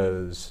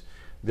 Because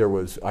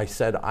I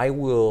said, I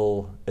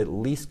will at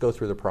least go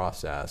through the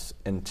process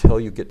until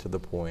you get to the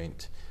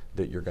point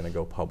that you're going to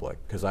go public,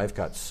 because I've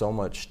got so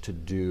much to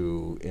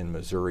do in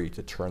Missouri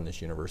to turn this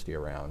university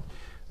around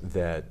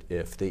that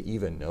if they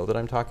even know that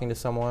I'm talking to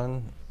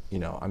someone,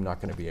 I'm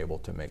not going to be able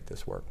to make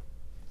this work.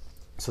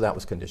 So that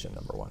was condition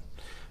number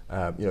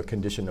 1.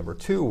 Condition number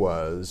 2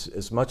 was,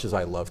 as much as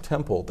I love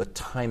Temple, the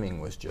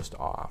timing was just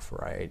off,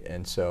 right?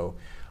 And so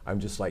I'm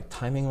just like,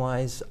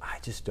 timing-wise, I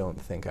just don't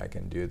think I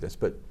can do this.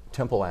 But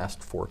Temple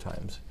asked 4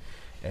 times.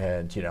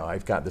 And,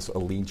 I've got this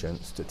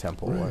allegiance to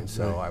Temple. Right, and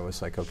so right. I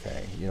was like,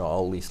 okay,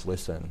 I'll at least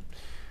listen.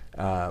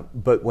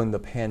 But when the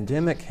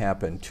pandemic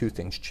happened, 2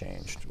 things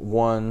changed.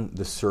 1,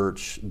 the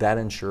search, that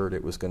ensured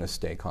it was going to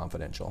stay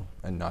confidential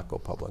and not go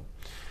public.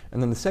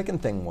 And then the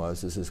second thing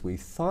was, as we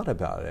thought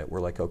about it,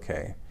 we're like,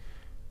 okay,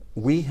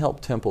 we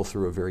helped Temple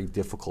through a very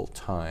difficult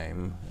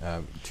time,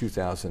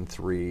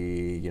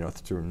 2003,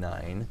 through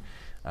 9.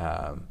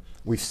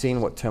 We've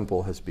seen what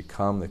Temple has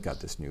become. They've got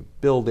this new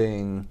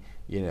building,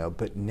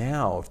 but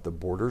now if the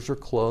borders are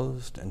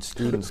closed and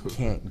students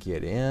can't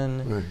get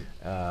in,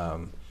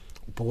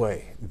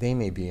 boy, they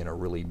may be in a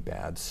really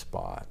bad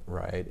spot,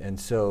 right? And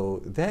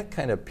so that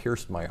kind of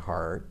pierced my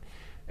heart,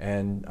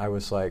 and I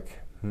was like,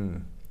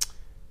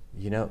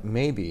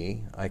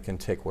 maybe I can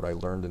take what I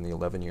learned in the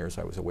 11 years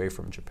I was away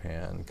from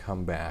Japan,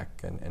 come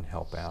back and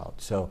help out.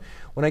 So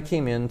when I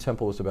came in,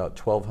 Temple was about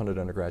 1,200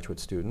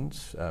 undergraduate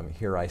students.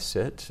 Here I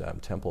sit.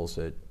 Temple's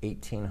at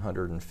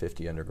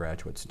 1,850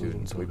 undergraduate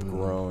students. We've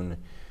grown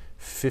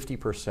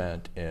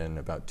 50% in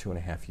about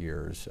 2.5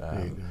 years.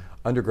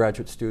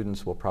 Undergraduate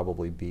students will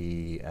probably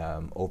be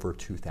over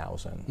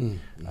 2,000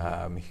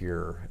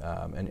 here,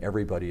 and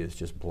everybody is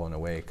just blown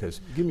away.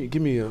 Because give me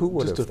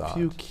just a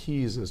few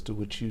keys as to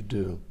what you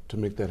do to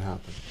make that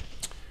happen.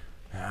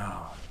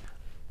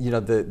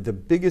 the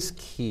biggest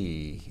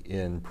key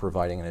in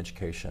providing an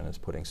education is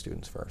putting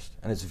students first.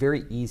 And it's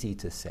very easy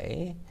to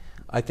say.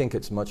 I think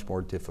it's much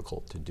more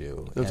difficult to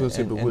do. That's what I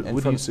say, but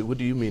what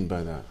do you mean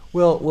by that?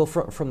 Well,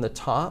 from the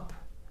top,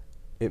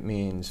 it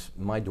means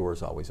my door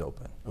is always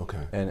open.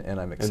 Okay. And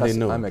I'm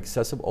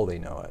accessible. Oh, they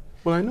know it.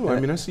 Well, I know.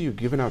 I see you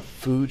giving out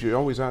food. You're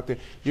always out there.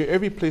 You're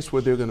every place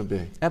where they're going to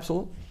be.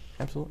 Absolutely.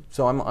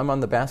 So I'm on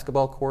the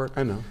basketball court.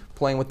 I know.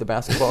 Playing with the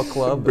basketball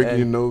club. Breaking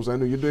your nose. I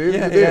know you're there.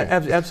 Yeah,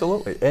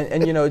 absolutely.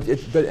 And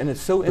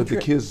it's so interesting. But the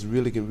kids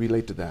really can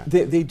relate to that.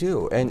 They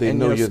do. And they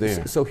know you're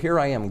there. So here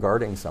I am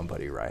guarding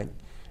somebody, right?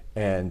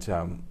 And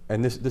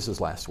this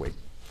is last week.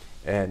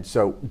 And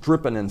so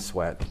dripping in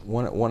sweat,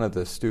 one of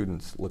the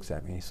students looks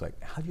at me and he's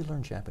like, "How do you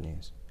learn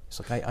Japanese?"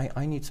 He's like,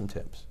 I need some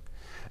tips.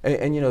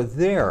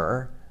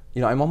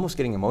 And I'm almost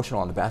getting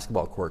emotional on the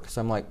basketball court because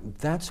I'm like,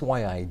 that's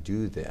why I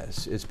do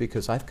this, is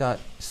because I've got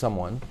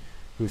someone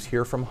who's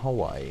here from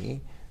Hawaii,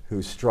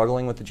 who's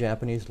struggling with the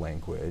Japanese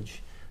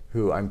language,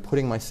 who I'm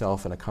putting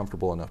myself in a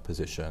comfortable enough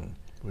position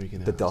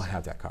that they'll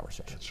have that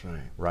conversation. That's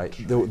right.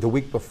 Right? The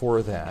week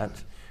before that,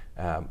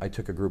 I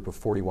took a group of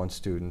 41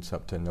 students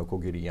up to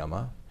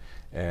Yokogawa.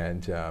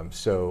 And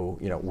so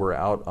we're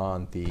out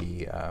on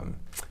the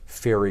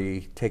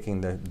ferry taking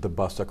the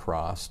bus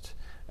across,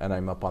 and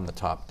I'm up on the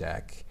top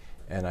deck.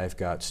 And I've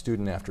got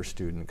student after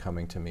student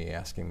coming to me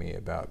asking me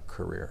about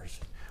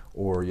careers,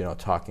 or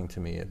talking to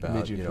me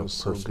about personal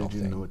things.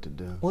 You know what to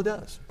do. Well, it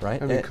does,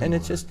 right? And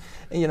it's just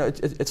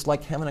it's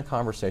like having a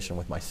reminds me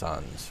of my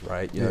sons,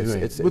 right?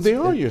 They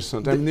are your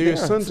sons. I mean, they're your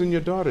sons and your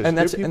daughters. And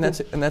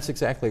that's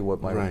exactly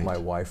what my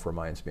wife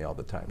reminds me all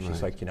the time.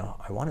 She's like,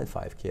 I wanted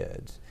 5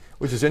 kids,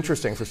 which is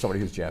interesting for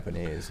somebody who's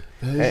Japanese.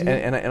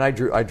 And I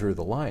drew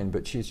the line,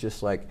 but she's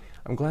just like,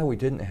 I'm glad we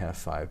didn't have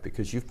 5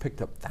 because you've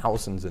picked up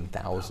thousands and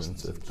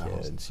thousands of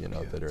kids,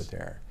 that are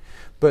there.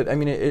 But I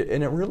mean,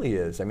 it really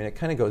is. I mean, it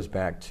kind of goes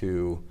back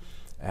to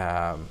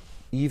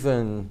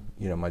even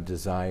my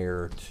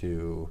desire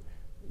to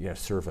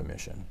serve a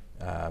mission,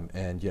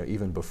 and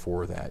even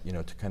before that,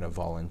 to kind of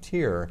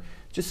volunteer,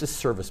 just a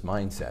service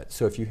mindset.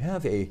 So if you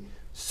have a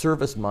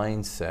service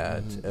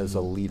mindset as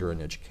a leader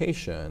in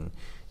education,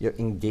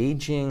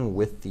 engaging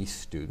with these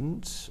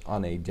students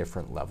on a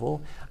different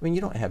level. I mean,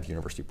 you don't have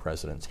university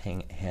presidents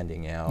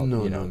handing out,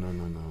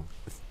 No.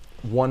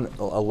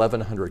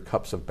 1,100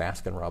 cups of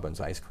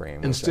Baskin-Robbins ice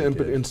cream. And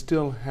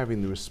still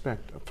having the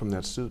respect from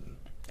that student.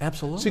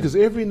 Absolutely. See, because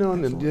every now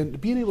and then,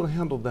 being able to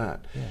handle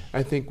that,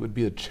 I think would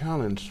be a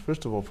challenge,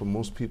 first of all, for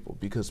most people,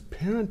 because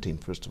parenting,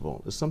 first of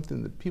all, is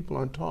something that people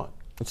aren't taught.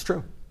 It's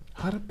true.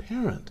 How to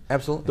parent.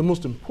 Absolutely. The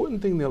most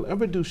important thing they'll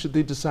ever do should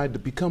they decide to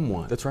become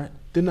one. That's right.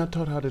 They're not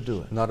taught how to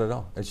do it. Not at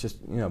all. It's just,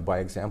 by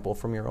example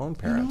from your own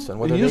parents, and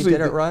whether they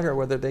did it right or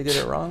whether they did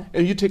it wrong.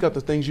 And you take out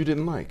the things you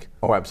didn't like.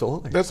 Oh,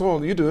 absolutely. That's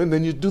all you do, and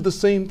then you do the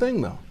same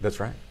thing, though.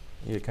 That's right.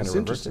 You kind of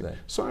reverse it.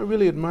 So I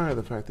really admire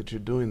the fact that you're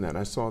doing that.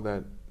 I saw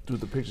that through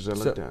the pictures I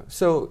looked at.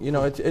 So,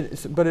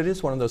 but it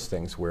is one of those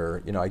things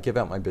where, I give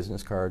out my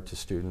business card to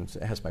students.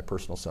 It has my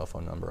personal cell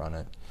phone number on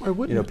it. Why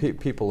wouldn't it?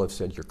 People have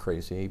said you're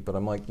crazy, but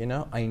I'm like,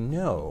 I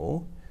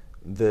know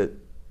that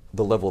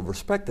the level of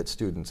respect that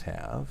students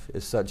have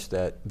is such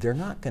that they're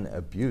not going to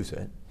abuse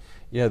it.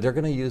 They're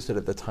going to use it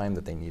at the time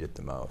that they need it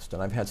the most.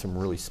 And I've had some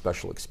really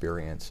special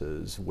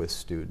experiences with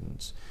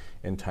students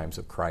in times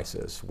of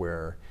crisis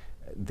where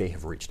they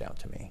have reached out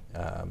to me.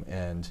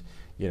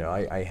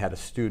 I had a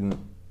student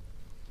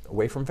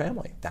away from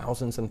family,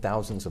 thousands and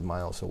thousands of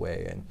miles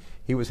away, and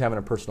he was having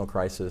a personal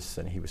crisis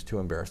and he was too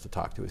embarrassed to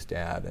talk to his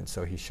dad, and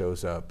so he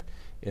shows up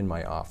in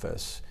my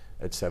office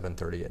at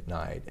 7:30 at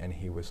night, and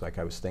he was like,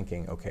 I was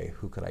thinking, okay,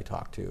 who could I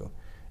talk to?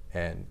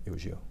 And it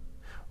was you,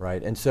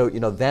 right? And so,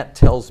 that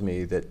tells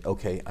me that,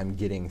 okay, I'm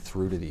getting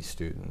through to these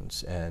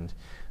students. And,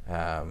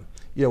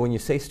 when you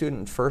say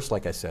student first,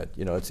 like I said,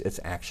 it's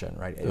action,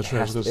 right? It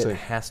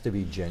has to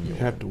be genuine. You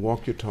have to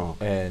walk your talk.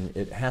 And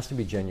it has to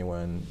be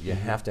genuine. You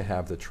have to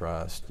have the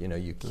trust.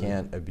 You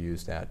can't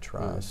abuse that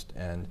trust.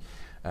 And,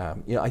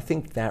 I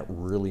think that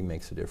really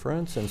makes a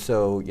difference. And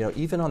so,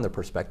 even on the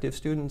prospective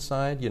student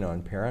side,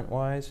 and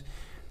parent-wise,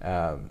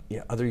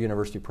 other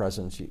university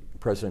presidents,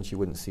 you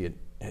wouldn't see it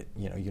at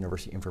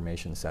university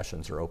information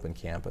sessions or open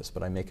campus,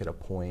 but I make it a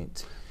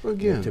point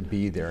to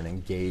be there and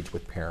engage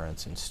with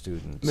parents and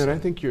students. Man, I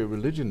think your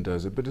religion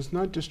does it, but it's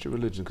not just your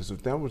religion, because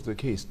if that was the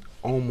case,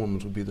 all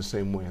Mormons would be the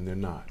same way, and they're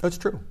not. That's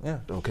true, yeah.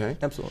 Okay?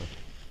 Absolutely.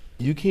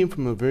 You came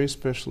from a very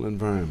special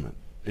environment.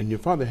 And your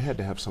father had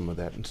to have some of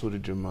that, and so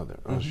did your mother,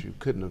 or else you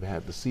couldn't have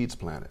had the seeds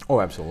planted.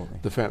 Oh, absolutely.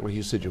 The fact, like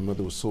you said, your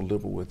mother was so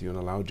liberal with you and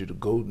allowed you to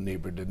go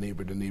neighbor to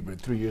neighbor to neighbor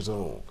at 3 years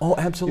old. Oh,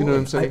 absolutely. You know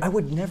what I'm saying? I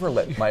would never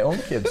let my own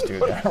kids do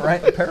that,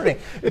 right? Parenting.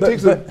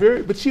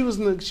 But she was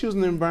in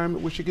the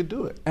environment where she could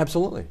do it.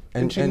 Absolutely.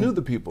 And she knew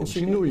the people.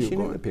 She knew where you were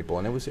going. She knew the people,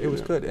 and it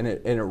was good. And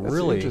it That's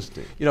really,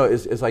 interesting.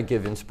 As I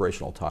give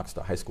inspirational talks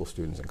to high school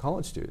students and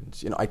college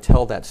students, I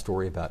tell that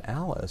story about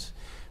Alice,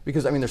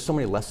 because there's so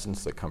many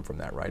lessons that come from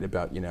that, right?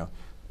 About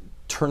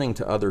turning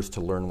to others to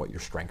learn what your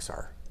strengths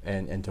are,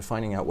 and to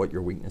finding out what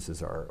your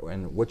weaknesses are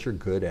and what you're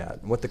good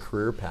at and what the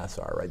career paths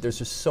are, right? There's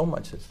just so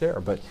much that's there.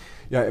 But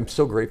yeah, I'm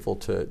so grateful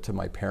to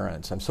my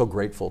parents. I'm so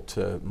grateful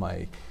to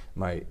my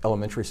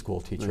elementary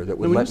school teacher that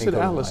would let me go to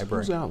the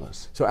library. Who's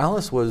Alice? So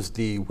Alice was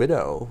the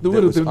widow. The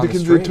widow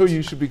they told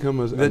you should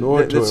become an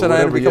orator. That said I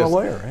had to become a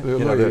lawyer, right?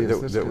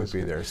 That would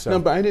be there. So. No,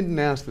 but I didn't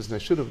ask this, and I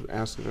should have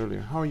asked it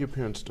earlier. How are your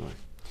parents doing?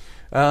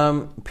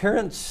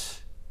 Parents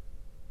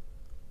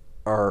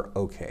are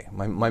okay.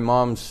 My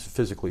mom's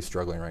physically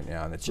struggling right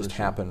now, and it's just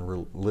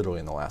happened literally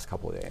in the last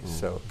couple of days.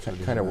 So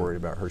kind of worried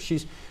about her.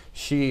 She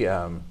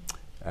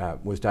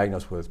was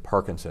diagnosed with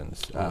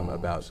Parkinson's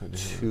about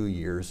 2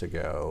 years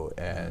ago,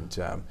 and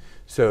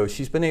so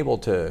she's been able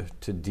to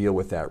deal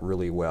with that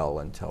really well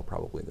until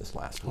probably this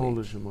last week. How old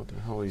is your mother?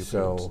 How old are your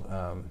parents?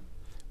 So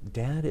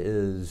Dad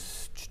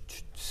is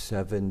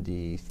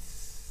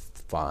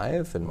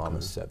 75, and Mom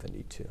is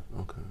 72.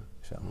 Okay.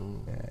 So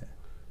yeah.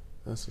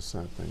 That's a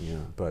sad thing, yeah.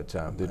 But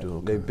they do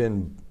okay. They've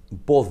been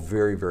both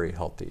very, very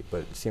healthy.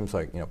 But it seems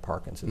like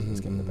Parkinson's is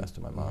getting the best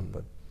of my mom.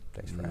 But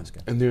thanks for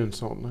asking. And they're in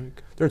Salt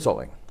Lake? They're in Salt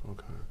Lake.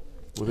 Okay.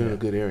 Well, they're in a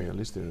good area. At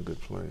least they're in a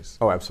good place.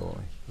 Oh,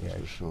 absolutely. That's yeah.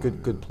 for sure,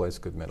 Good place,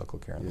 good medical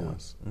care.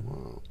 Yes.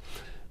 Wow.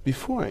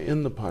 Before I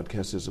end the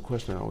podcast, there's a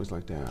question I always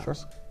like to ask. Sure.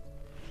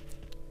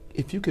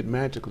 If you could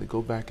magically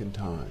go back in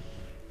time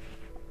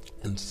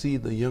and see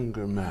the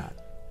younger Matt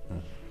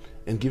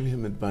and give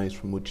him advice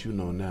from what you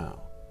know now,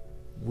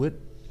 what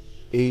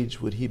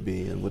age would he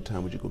be, and what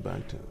time would you go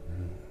back to?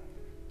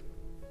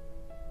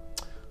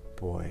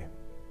 Boy,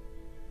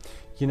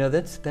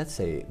 that's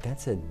a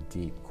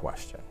deep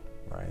question,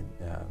 right?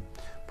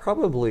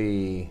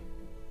 Probably,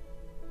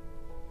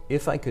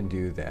 if I could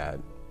do that,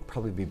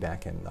 probably be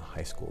back in the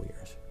high school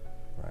years,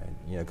 right?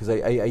 Because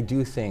I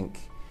do think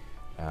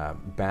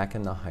back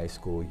in the high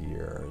school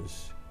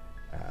years,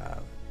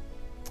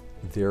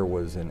 there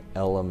was an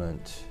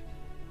element.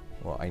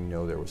 Well, I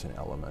know there was an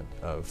element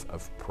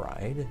of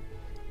pride.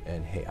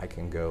 And hey, I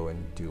can go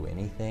and do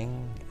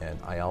anything, and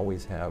I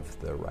always have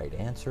the right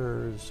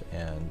answers,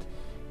 and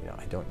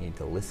I don't need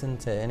to listen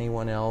to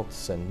anyone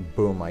else, and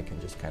boom, I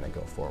can just kind of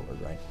go forward,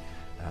 right?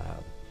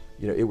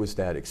 It was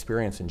that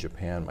experience in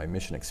Japan, my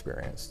mission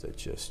experience, that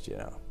just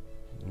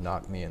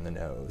knocked me in the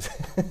nose,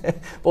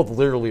 both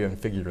literally and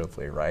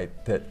figuratively, right?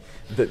 That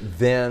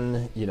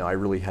then I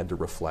really had to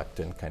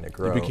reflect and kind of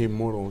grow. You became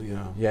mortal,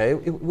 yeah. Yeah,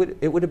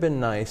 it would have been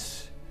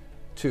nice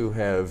to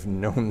have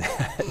known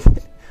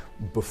that.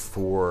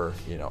 Before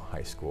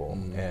high school,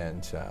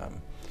 and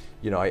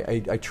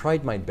I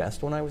tried my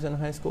best when I was in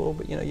high school,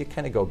 but you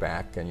kind of go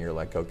back and you're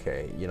like,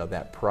 okay,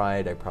 that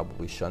pride, I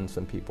probably shunned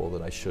some people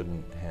that I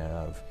shouldn't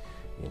have,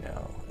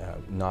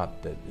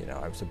 not that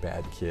I was a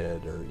bad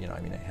kid, or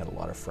I had a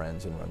lot of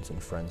friends and runs in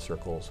friend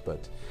circles,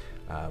 but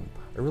I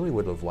really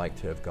would have liked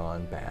to have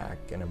gone back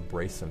and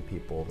embraced some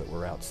people that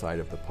were outside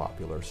of the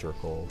popular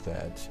circle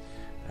that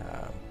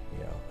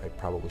I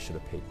probably should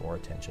have paid more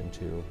attention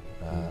to.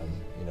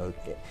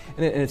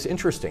 And it's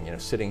interesting,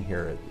 sitting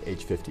here at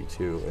age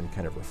 52 and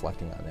kind of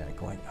reflecting on that,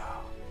 going,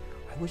 oh,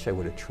 I wish I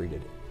would have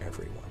treated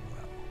everyone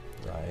well,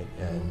 right?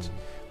 And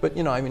but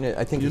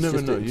I think you it's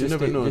never know. You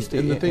never know. Just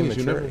and the thing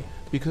is,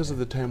 because of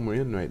the time we're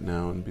in right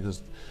now, and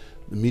because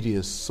the media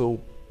is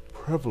so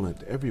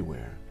prevalent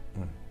everywhere,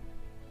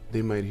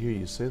 they might hear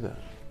you say that.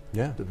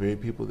 Yeah. The very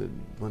people that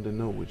want to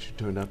know what you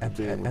turned out to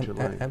be and what you're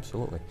like.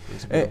 Absolutely.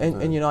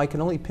 And I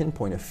can only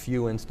pinpoint a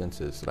few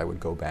instances that I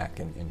would go back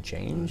and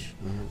change,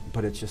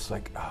 but it's just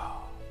like,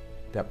 oh,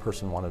 that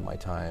person wanted my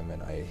time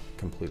and I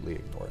completely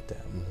ignored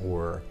them.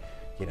 Or,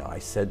 I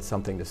said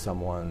something to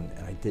someone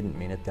and I didn't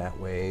mean it that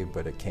way,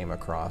 but it came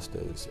across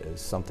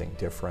as something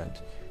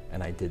different,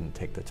 and I didn't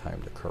take the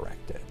time to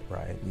correct it,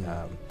 right?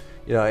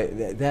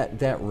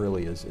 That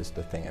really is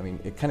the thing.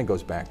 It kind of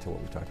goes back to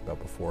what we talked about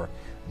before.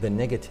 The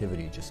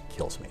negativity just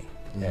kills me.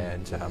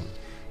 And,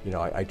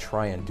 I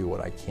try and do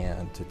what I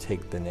can to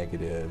take the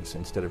negatives,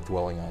 instead of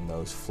dwelling on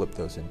those, flip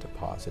those into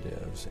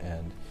positives.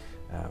 And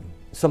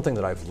something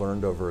that I've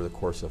learned over the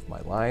course of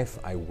my life,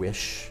 I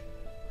wish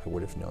I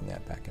would have known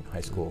that back in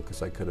high school,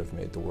 because I could have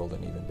made the world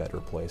an even better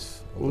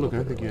place. Well, look,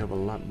 I think you have a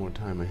lot more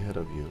time ahead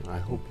of you. I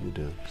hope you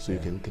do, so you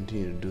can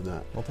continue to do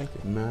that. Well, thank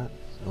you. Matt,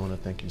 I want to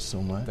thank you so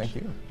much. Thank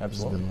you.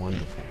 Absolutely. It's been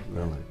wonderful,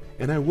 really.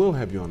 And I will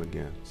have you on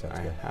again. Sounds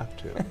I good. have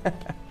to.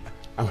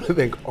 I want to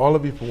thank all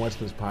of you for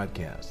watching this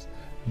podcast.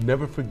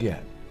 Never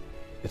forget,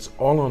 it's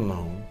all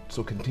unknown,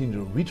 so continue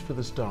to reach for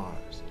the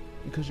stars,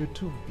 because you're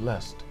too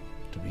blessed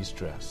to be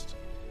stressed.